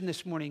Christian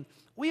this morning,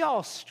 we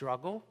all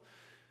struggle.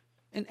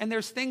 And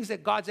there's things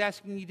that God's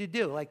asking you to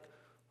do. Like,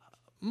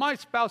 my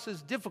spouse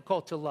is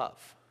difficult to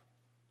love.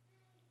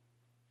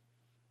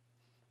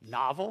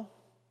 Novel.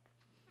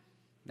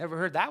 Never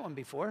heard that one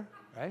before,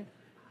 right?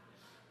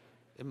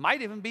 It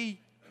might even be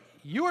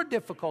you're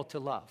difficult to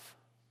love.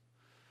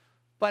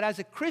 But as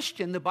a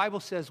Christian, the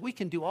Bible says we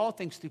can do all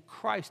things through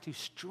Christ who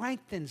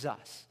strengthens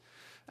us.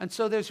 And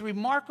so there's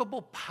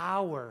remarkable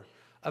power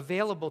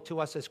available to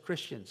us as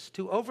Christians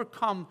to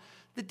overcome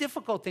the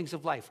difficult things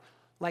of life,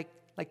 like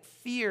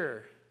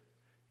fear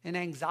and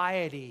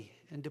anxiety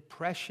and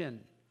depression.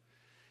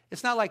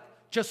 It's not like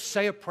just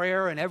say a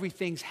prayer and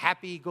everything's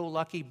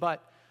happy-go-lucky,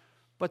 but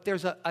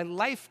there's a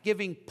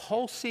life-giving,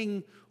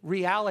 pulsing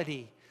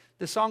reality.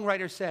 The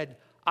songwriter said,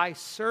 I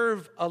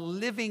serve a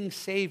living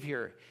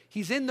Savior.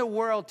 He's in the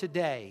world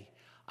today.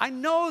 I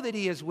know that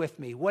he is with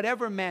me,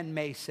 whatever men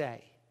may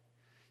say.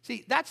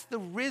 See, that's the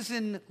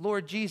risen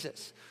Lord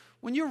Jesus.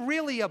 When you're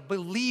really a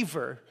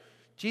believer,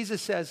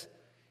 Jesus says,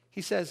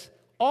 he says,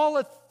 all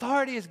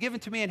authority is given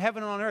to me in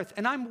heaven and on earth,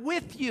 and I'm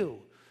with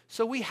you.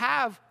 So we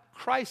have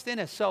Christ in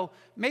us. So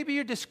maybe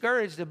you're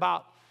discouraged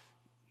about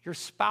your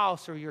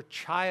spouse or your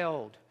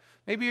child.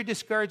 Maybe you're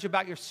discouraged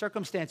about your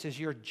circumstances,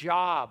 your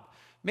job.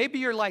 Maybe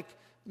you're like,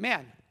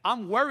 man,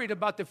 I'm worried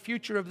about the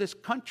future of this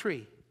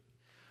country.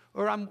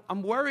 Or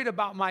I'm worried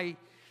about my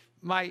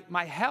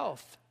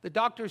health. The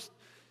doctor's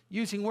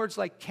using words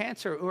like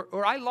cancer.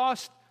 Or I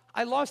lost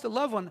a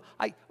loved one.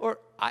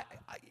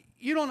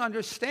 You don't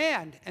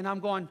understand. And I'm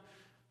going,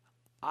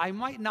 I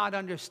might not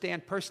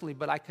understand personally,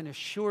 but I can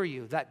assure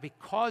you that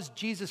because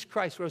Jesus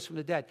Christ rose from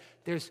the dead,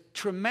 there's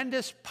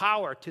tremendous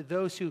power to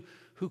those who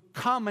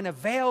come and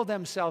avail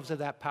themselves of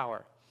that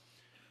power.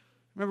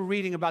 I remember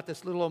reading about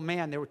this little old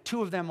man. There were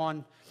two of them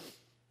on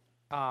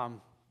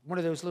one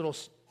of those little,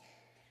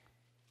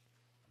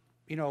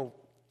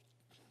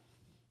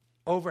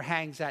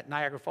 overhangs at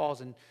Niagara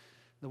Falls. And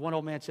the one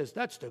old man says,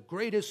 that's the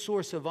greatest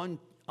source of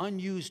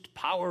unused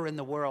power in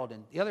the world.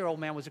 And the other old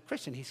man was a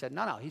Christian. He said,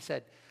 no. He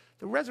said,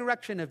 the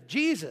resurrection of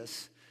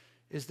Jesus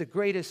is the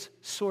greatest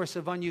source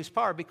of unused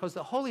power because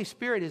the Holy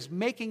Spirit is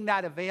making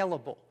that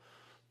available.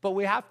 But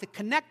we have to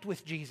connect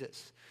with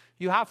Jesus.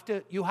 You have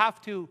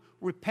to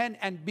repent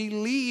and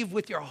believe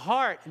with your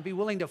heart and be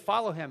willing to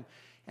follow him.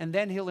 And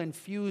then he'll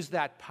infuse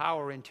that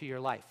power into your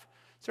life.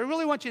 So I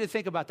really want you to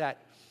think about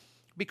that.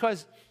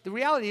 Because the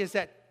reality is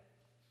that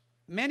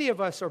many of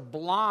us are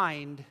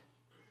blind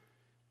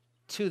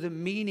to the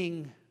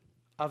meaning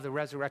of the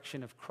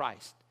resurrection of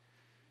Christ.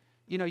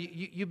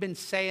 You've been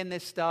saying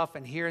this stuff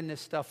and hearing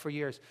this stuff for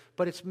years,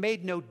 but it's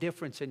made no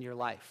difference in your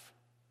life.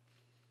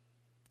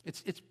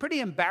 It's pretty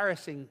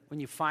embarrassing when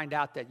you find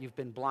out that you've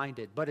been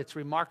blinded, but it's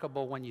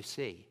remarkable when you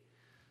see.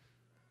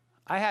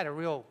 I had a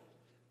real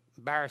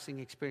embarrassing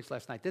experience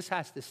last night. This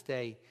has to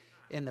stay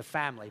in the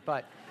family,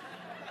 but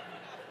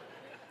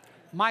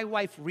my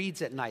wife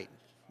reads at night.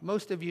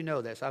 Most of you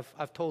know this.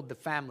 I've told the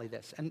family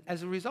this. And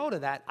as a result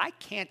of that, I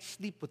can't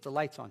sleep with the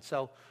lights on.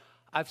 So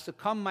I've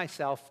succumbed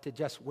myself to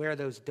just wear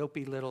those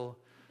dopey little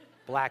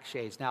black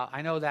shades. Now,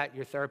 I know that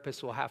your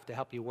therapist will have to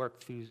help you work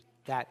through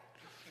that.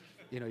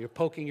 You're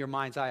poking your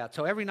mind's eye out.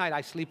 So every night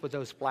I sleep with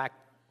those black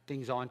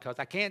things on because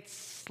I can't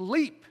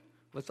sleep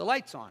with the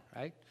lights on,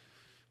 right?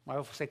 My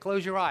wife will say,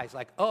 close your eyes.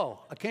 Like, oh,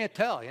 I can't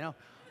tell,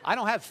 I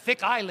don't have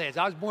thick eyelids.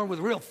 I was born with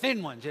real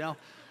thin ones,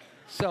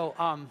 So,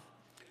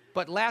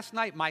 but last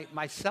night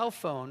my cell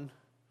phone,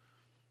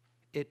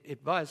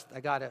 it buzzed. I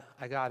got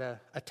a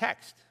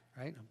text,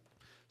 right?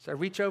 So I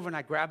reach over and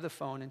I grab the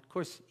phone. And of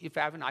course, if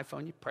you have an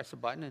iPhone, you press a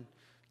button and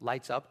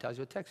lights up, tells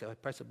you a text. So I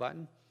press a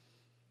button,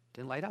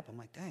 didn't light up. I'm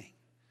like, dang.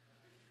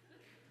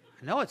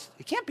 No, it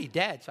can't be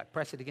dead. So I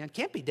press it again.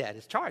 Can't be dead.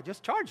 It's charged.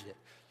 Just charged it.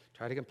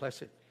 Try it again,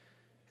 press it.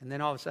 And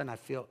then all of a sudden I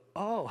feel,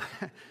 oh,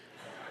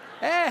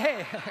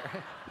 hey.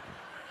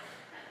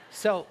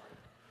 So,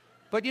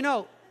 but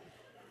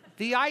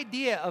the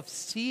idea of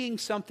seeing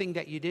something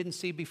that you didn't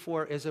see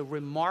before is a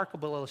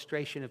remarkable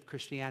illustration of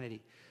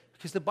Christianity.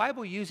 Because the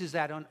Bible uses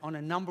that on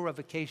a number of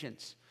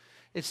occasions.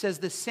 It says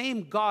the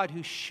same God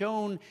who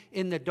shone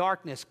in the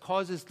darkness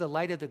causes the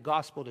light of the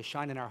gospel to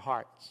shine in our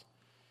hearts.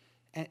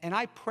 And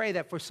I pray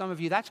that for some of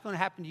you, that's going to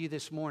happen to you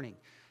this morning.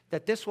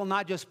 That this will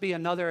not just be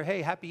another,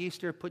 hey, happy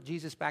Easter, put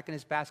Jesus back in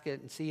his basket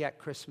and see you at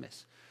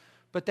Christmas.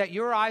 But that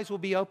your eyes will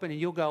be open and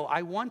you'll go,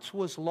 I once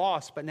was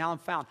lost, but now I'm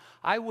found.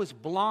 I was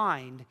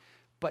blind,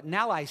 but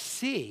now I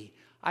see.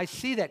 I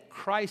see that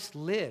Christ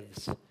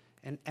lives,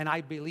 and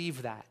I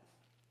believe that.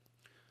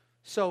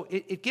 So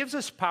it gives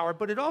us power,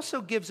 but it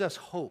also gives us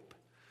hope.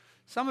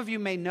 Some of you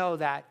may know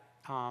that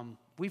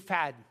we've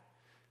had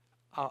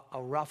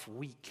a rough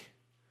week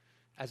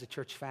as a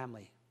church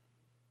family.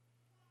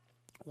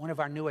 One of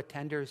our new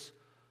attenders,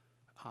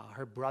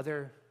 her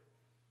brother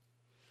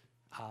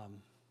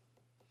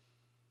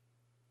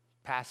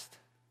passed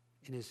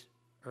in his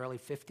early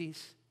 50s.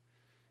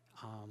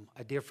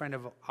 A dear friend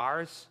of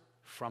ours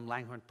from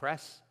Langhorne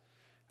Press,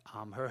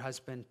 her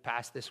husband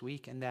passed this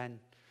week. And then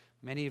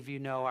many of you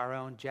know our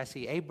own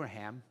Jesse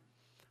Abraham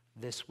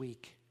this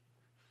week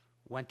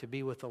went to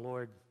be with the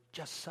Lord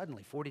just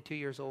suddenly, 42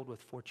 years old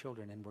with 4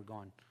 children, and we're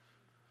going,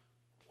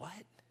 what?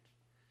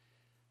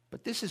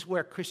 But this is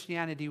where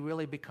Christianity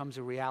really becomes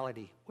a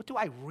reality. What do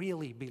I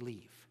really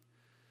believe?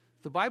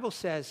 The Bible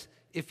says,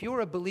 if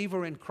you're a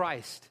believer in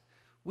Christ,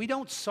 we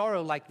don't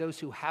sorrow like those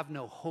who have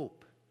no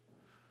hope.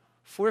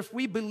 For if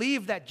we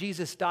believe that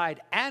Jesus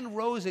died and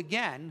rose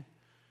again,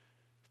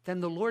 then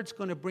the Lord's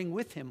going to bring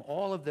with him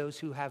all of those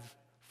who have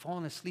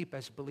fallen asleep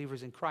as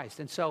believers in Christ.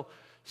 And so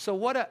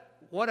what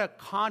a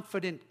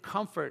confident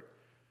comfort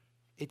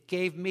it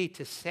gave me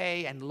to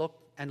say and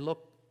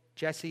look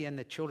Jesse and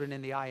the children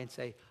in the eye and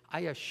say,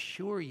 I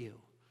assure you,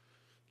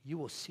 you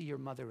will see your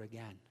mother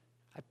again.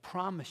 I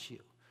promise you,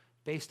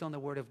 based on the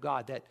word of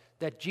God,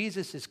 that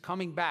Jesus is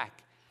coming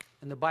back.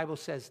 And the Bible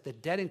says, the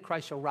dead in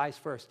Christ shall rise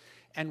first.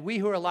 And we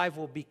who are alive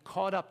will be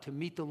caught up to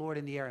meet the Lord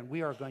in the air. And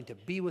we are going to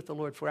be with the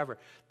Lord forever.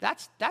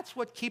 That's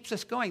what keeps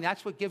us going.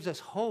 That's what gives us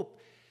hope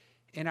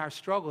in our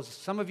struggles.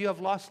 Some of you have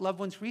lost loved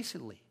ones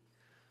recently.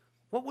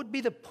 What would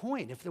be the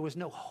point if there was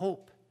no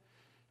hope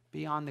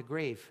beyond the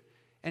grave?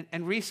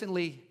 And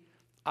recently,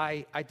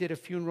 I did a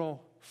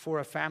funeral for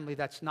a family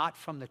that's not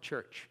from the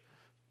church.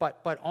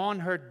 But on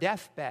her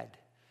deathbed,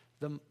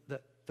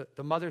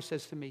 the mother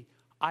says to me,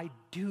 I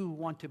do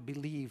want to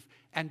believe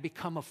and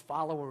become a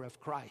follower of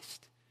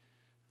Christ.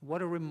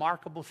 What a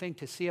remarkable thing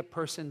to see a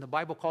person, the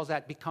Bible calls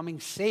that becoming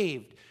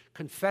saved,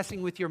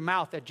 confessing with your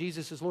mouth that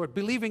Jesus is Lord,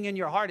 believing in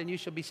your heart and you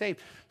shall be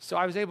saved. So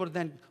I was able to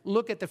then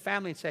look at the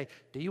family and say,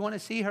 do you want to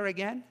see her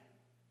again?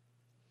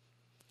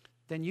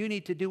 Then you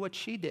need to do what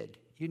she did.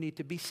 You need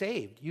to be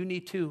saved. You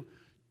need to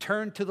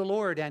turn to the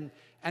Lord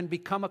and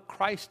become a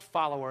Christ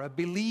follower, a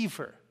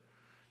believer.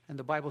 And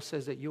the Bible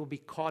says that you'll be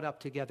caught up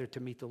together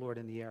to meet the Lord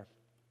in the air.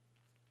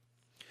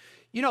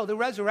 You know, the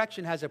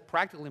resurrection has a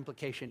practical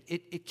implication.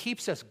 It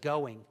keeps us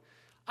going.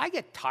 I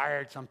get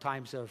tired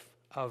sometimes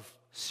of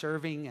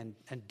serving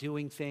and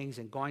doing things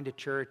and going to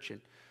church. And,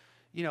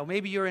 you know,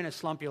 maybe you're in a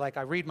slump. You're like,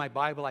 I read my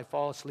Bible, I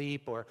fall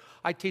asleep. Or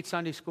I teach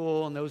Sunday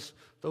school, and those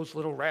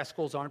little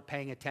rascals aren't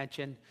paying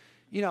attention.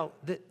 You know,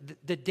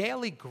 the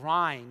daily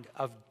grind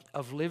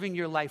of living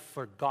your life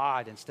for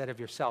God instead of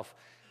yourself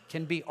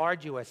can be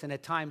arduous. And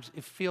at times,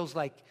 it feels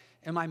like,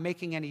 am I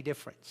making any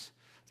difference?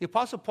 The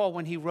Apostle Paul,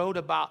 when he wrote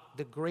about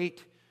the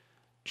great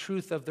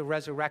truth of the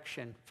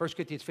resurrection, 1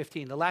 Corinthians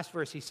 15, the last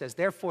verse, he says,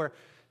 therefore,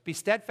 be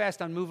steadfast,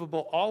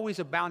 unmovable, always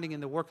abounding in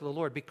the work of the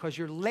Lord, because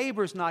your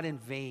labor is not in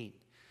vain.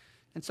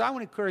 And so I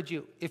want to encourage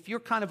you, if you're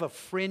kind of a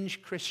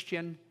fringe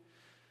Christian,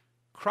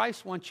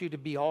 Christ wants you to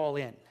be all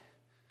in.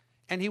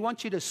 And he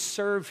wants you to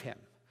serve him.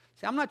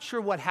 See, I'm not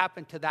sure what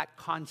happened to that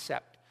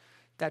concept,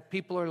 that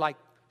people are like,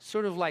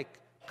 sort of like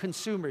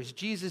consumers.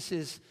 Jesus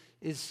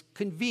is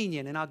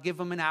convenient, and I'll give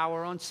him an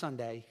hour on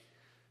Sunday.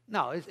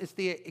 No, it's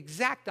the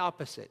exact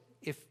opposite.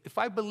 If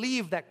I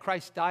believe that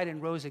Christ died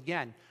and rose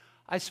again,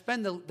 I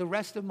spend the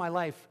rest of my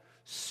life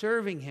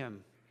serving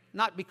him,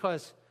 not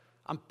because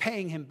I'm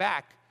paying him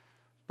back,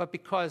 but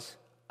because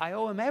I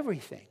owe him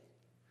everything.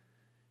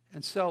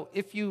 And so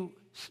if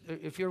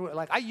you're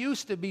like, I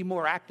used to be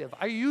more active.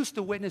 I used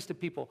to witness to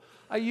people.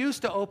 I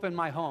used to open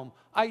my home.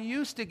 I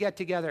used to get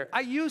together.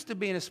 I used to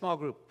be in a small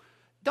group.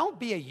 Don't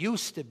be a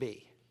used to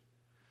be.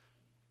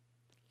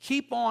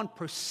 Keep on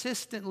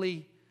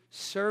persistently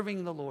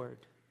serving the Lord,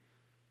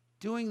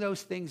 doing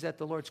those things that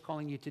the Lord's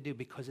calling you to do,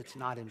 because it's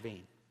not in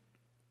vain.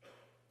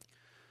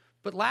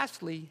 But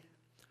lastly,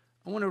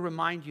 I want to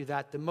remind you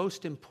that the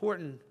most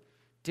important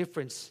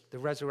difference the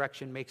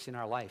resurrection makes in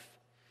our life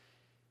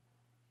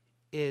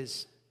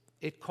is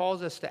it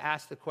calls us to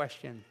ask the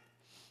question,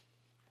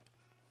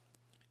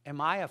 am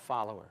I a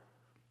follower?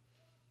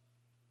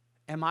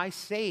 Am I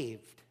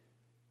saved?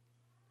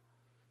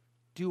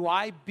 Do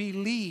I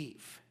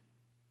believe?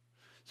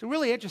 It's a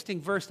really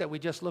interesting verse that we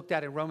just looked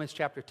at in Romans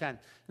chapter 10. And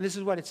this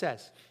is what it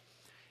says.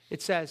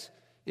 It says,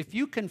 if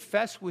you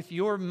confess with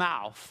your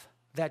mouth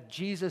that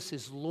Jesus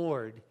is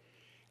Lord,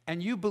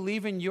 and you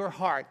believe in your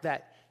heart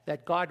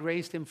that God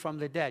raised him from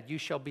the dead, you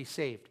shall be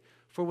saved.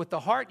 For with the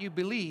heart you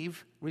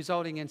believe,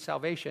 resulting in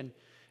salvation,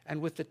 and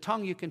with the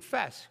tongue you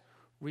confess,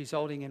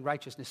 resulting in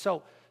righteousness.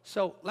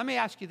 So let me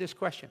ask you this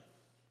question.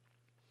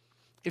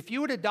 If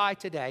you were to die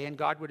today and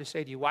God were to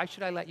say to you, why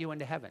should I let you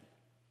into heaven?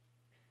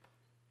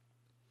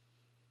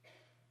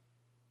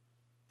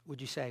 Would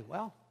you say,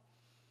 well,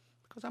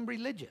 because I'm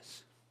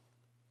religious?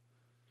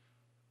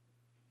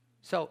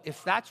 So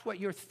if that's what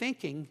you're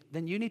thinking,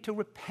 then you need to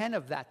repent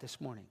of that this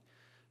morning.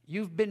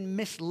 You've been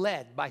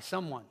misled by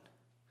someone.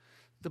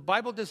 The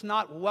Bible does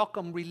not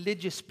welcome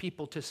religious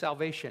people to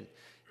salvation.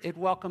 It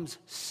welcomes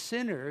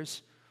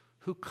sinners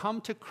who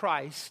come to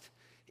Christ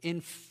in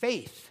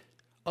faith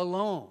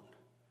alone.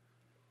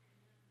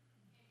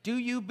 Do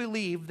you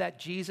believe that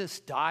Jesus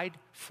died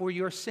for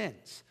your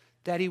sins?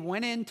 That he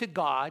went into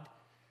God,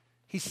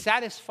 he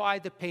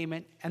satisfied the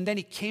payment, and then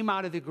he came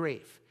out of the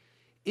grave?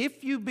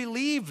 If you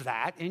believe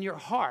that in your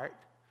heart,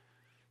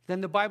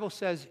 then the Bible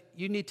says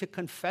you need to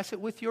confess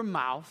it with your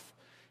mouth.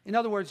 In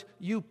other words,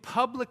 you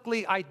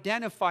publicly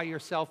identify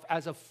yourself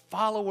as a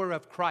follower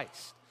of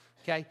Christ.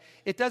 Okay?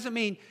 It doesn't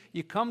mean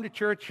you come to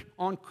church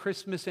on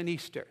Christmas and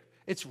Easter.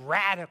 It's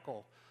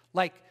radical.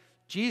 Like,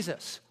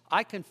 Jesus,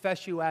 I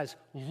confess you as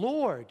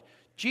Lord.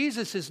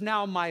 Jesus is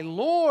now my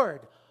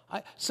Lord.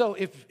 So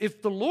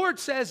if the Lord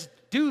says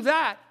do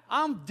that,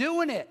 I'm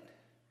doing it.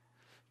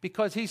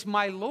 Because he's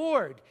my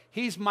Lord.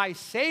 He's my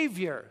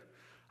Savior.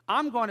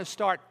 I'm going to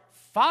start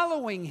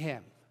following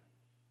him.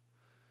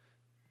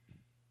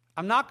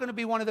 I'm not going to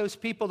be one of those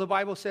people, the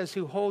Bible says,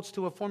 who holds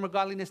to a form of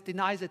godliness,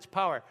 denies its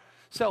power.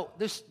 So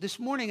this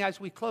morning as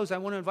we close, I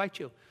want to invite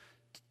you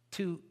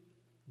to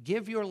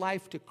give your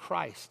life to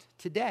Christ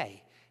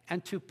today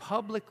and to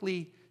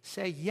publicly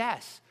say,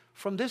 yes,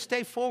 from this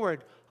day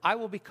forward, I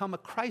will become a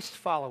Christ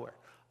follower.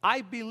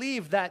 I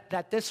believe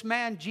that this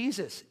man,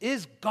 Jesus,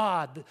 is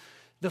God,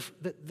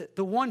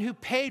 the one who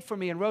paid for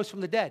me and rose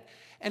from the dead.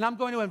 And I'm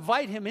going to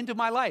invite him into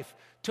my life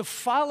to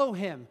follow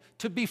him,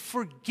 to be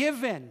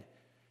forgiven.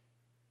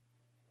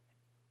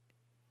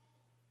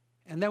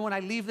 And then when I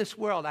leave this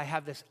world, I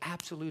have this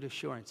absolute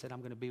assurance that I'm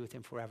going to be with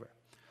him forever.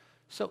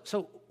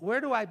 So where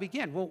do I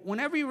begin? Well,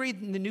 whenever you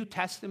read in the New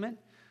Testament,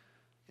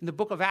 in the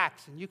book of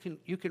Acts, and you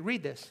can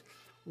read this,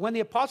 when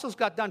the apostles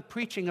got done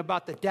preaching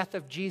about the death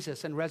of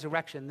Jesus and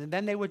resurrection, and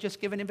then they would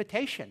just give an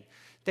invitation.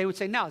 They would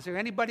say, now, is there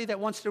anybody that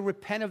wants to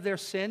repent of their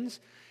sins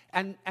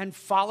and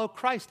follow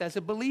Christ as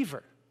a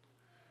believer?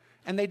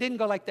 And they didn't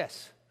go like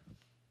this.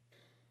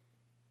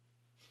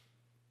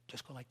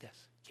 Just go like this.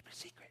 Keep it a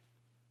secret.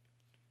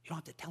 You don't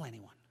have to tell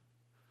anyone.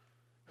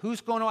 Who's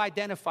going to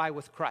identify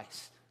with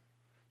Christ?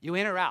 You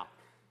in or out?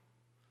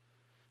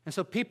 And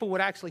so people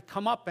would actually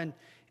come up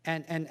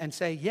and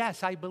say,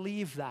 yes, I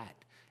believe that.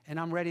 And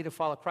I'm ready to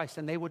follow Christ.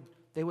 And they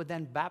would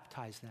then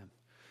baptize them.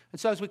 And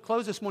so as we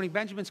close this morning,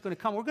 Benjamin's going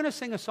to come. We're going to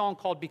sing a song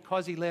called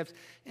Because He Lives.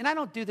 And I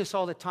don't do this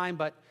all the time,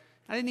 but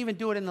I didn't even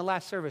do it in the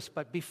last service.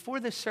 But before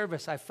this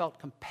service, I felt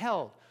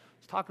compelled. I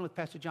was talking with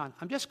Pastor John.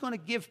 I'm just going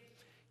to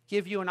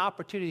give you an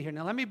opportunity here.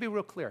 Now, let me be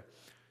real clear.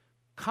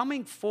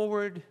 Coming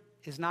forward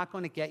is not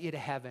going to get you to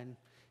heaven.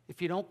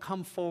 If you don't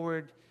come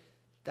forward,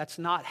 that's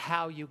not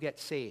how you get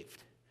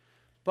saved.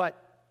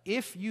 But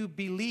if you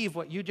believe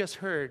what you just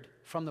heard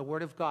from the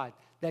Word of God,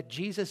 that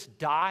Jesus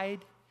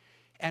died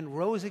and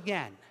rose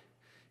again,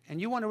 and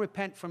you want to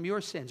repent from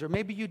your sins, or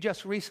maybe you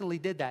just recently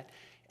did that,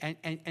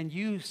 and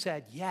you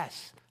said,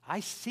 yes, I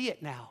see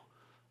it now.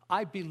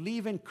 I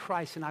believe in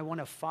Christ and I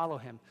want to follow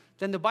him.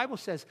 Then the Bible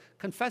says,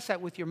 confess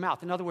that with your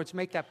mouth. In other words,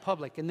 make that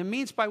public. And the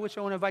means by which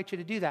I want to invite you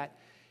to do that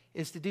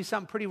is to do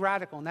something pretty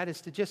radical, and that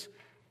is to just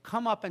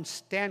come up and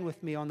stand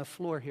with me on the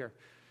floor here.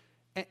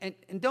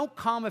 And don't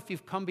come if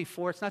you've come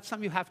before. It's not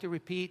something you have to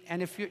repeat.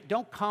 And if you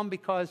don't come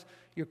because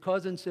your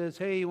cousin says,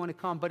 hey, you want to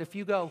come. But if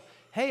you go,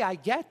 hey, I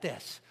get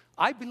this.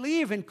 I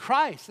believe in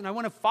Christ and I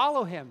want to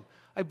follow him.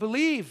 I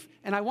believe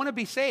and I want to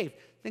be saved.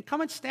 Then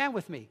come and stand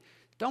with me.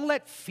 Don't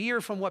let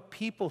fear from what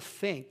people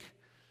think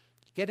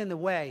get in the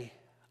way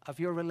of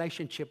your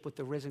relationship with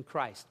the risen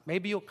Christ.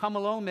 Maybe you'll come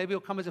alone. Maybe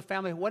you'll come as a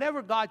family.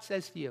 Whatever God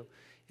says to you.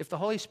 If the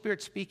Holy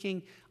Spirit's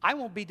speaking, I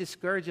won't be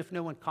discouraged if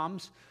no one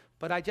comes.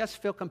 But I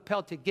just feel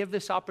compelled to give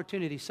this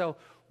opportunity. So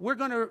we're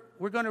going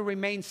to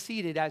remain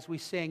seated as we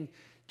sing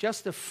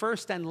just the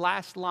first and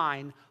last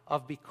line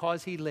of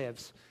Because He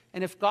Lives.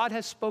 And if God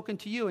has spoken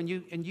to you and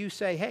you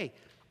say, hey,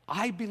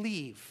 I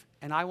believe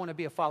and I want to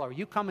be a follower,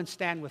 you come and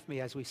stand with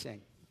me as we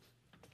sing.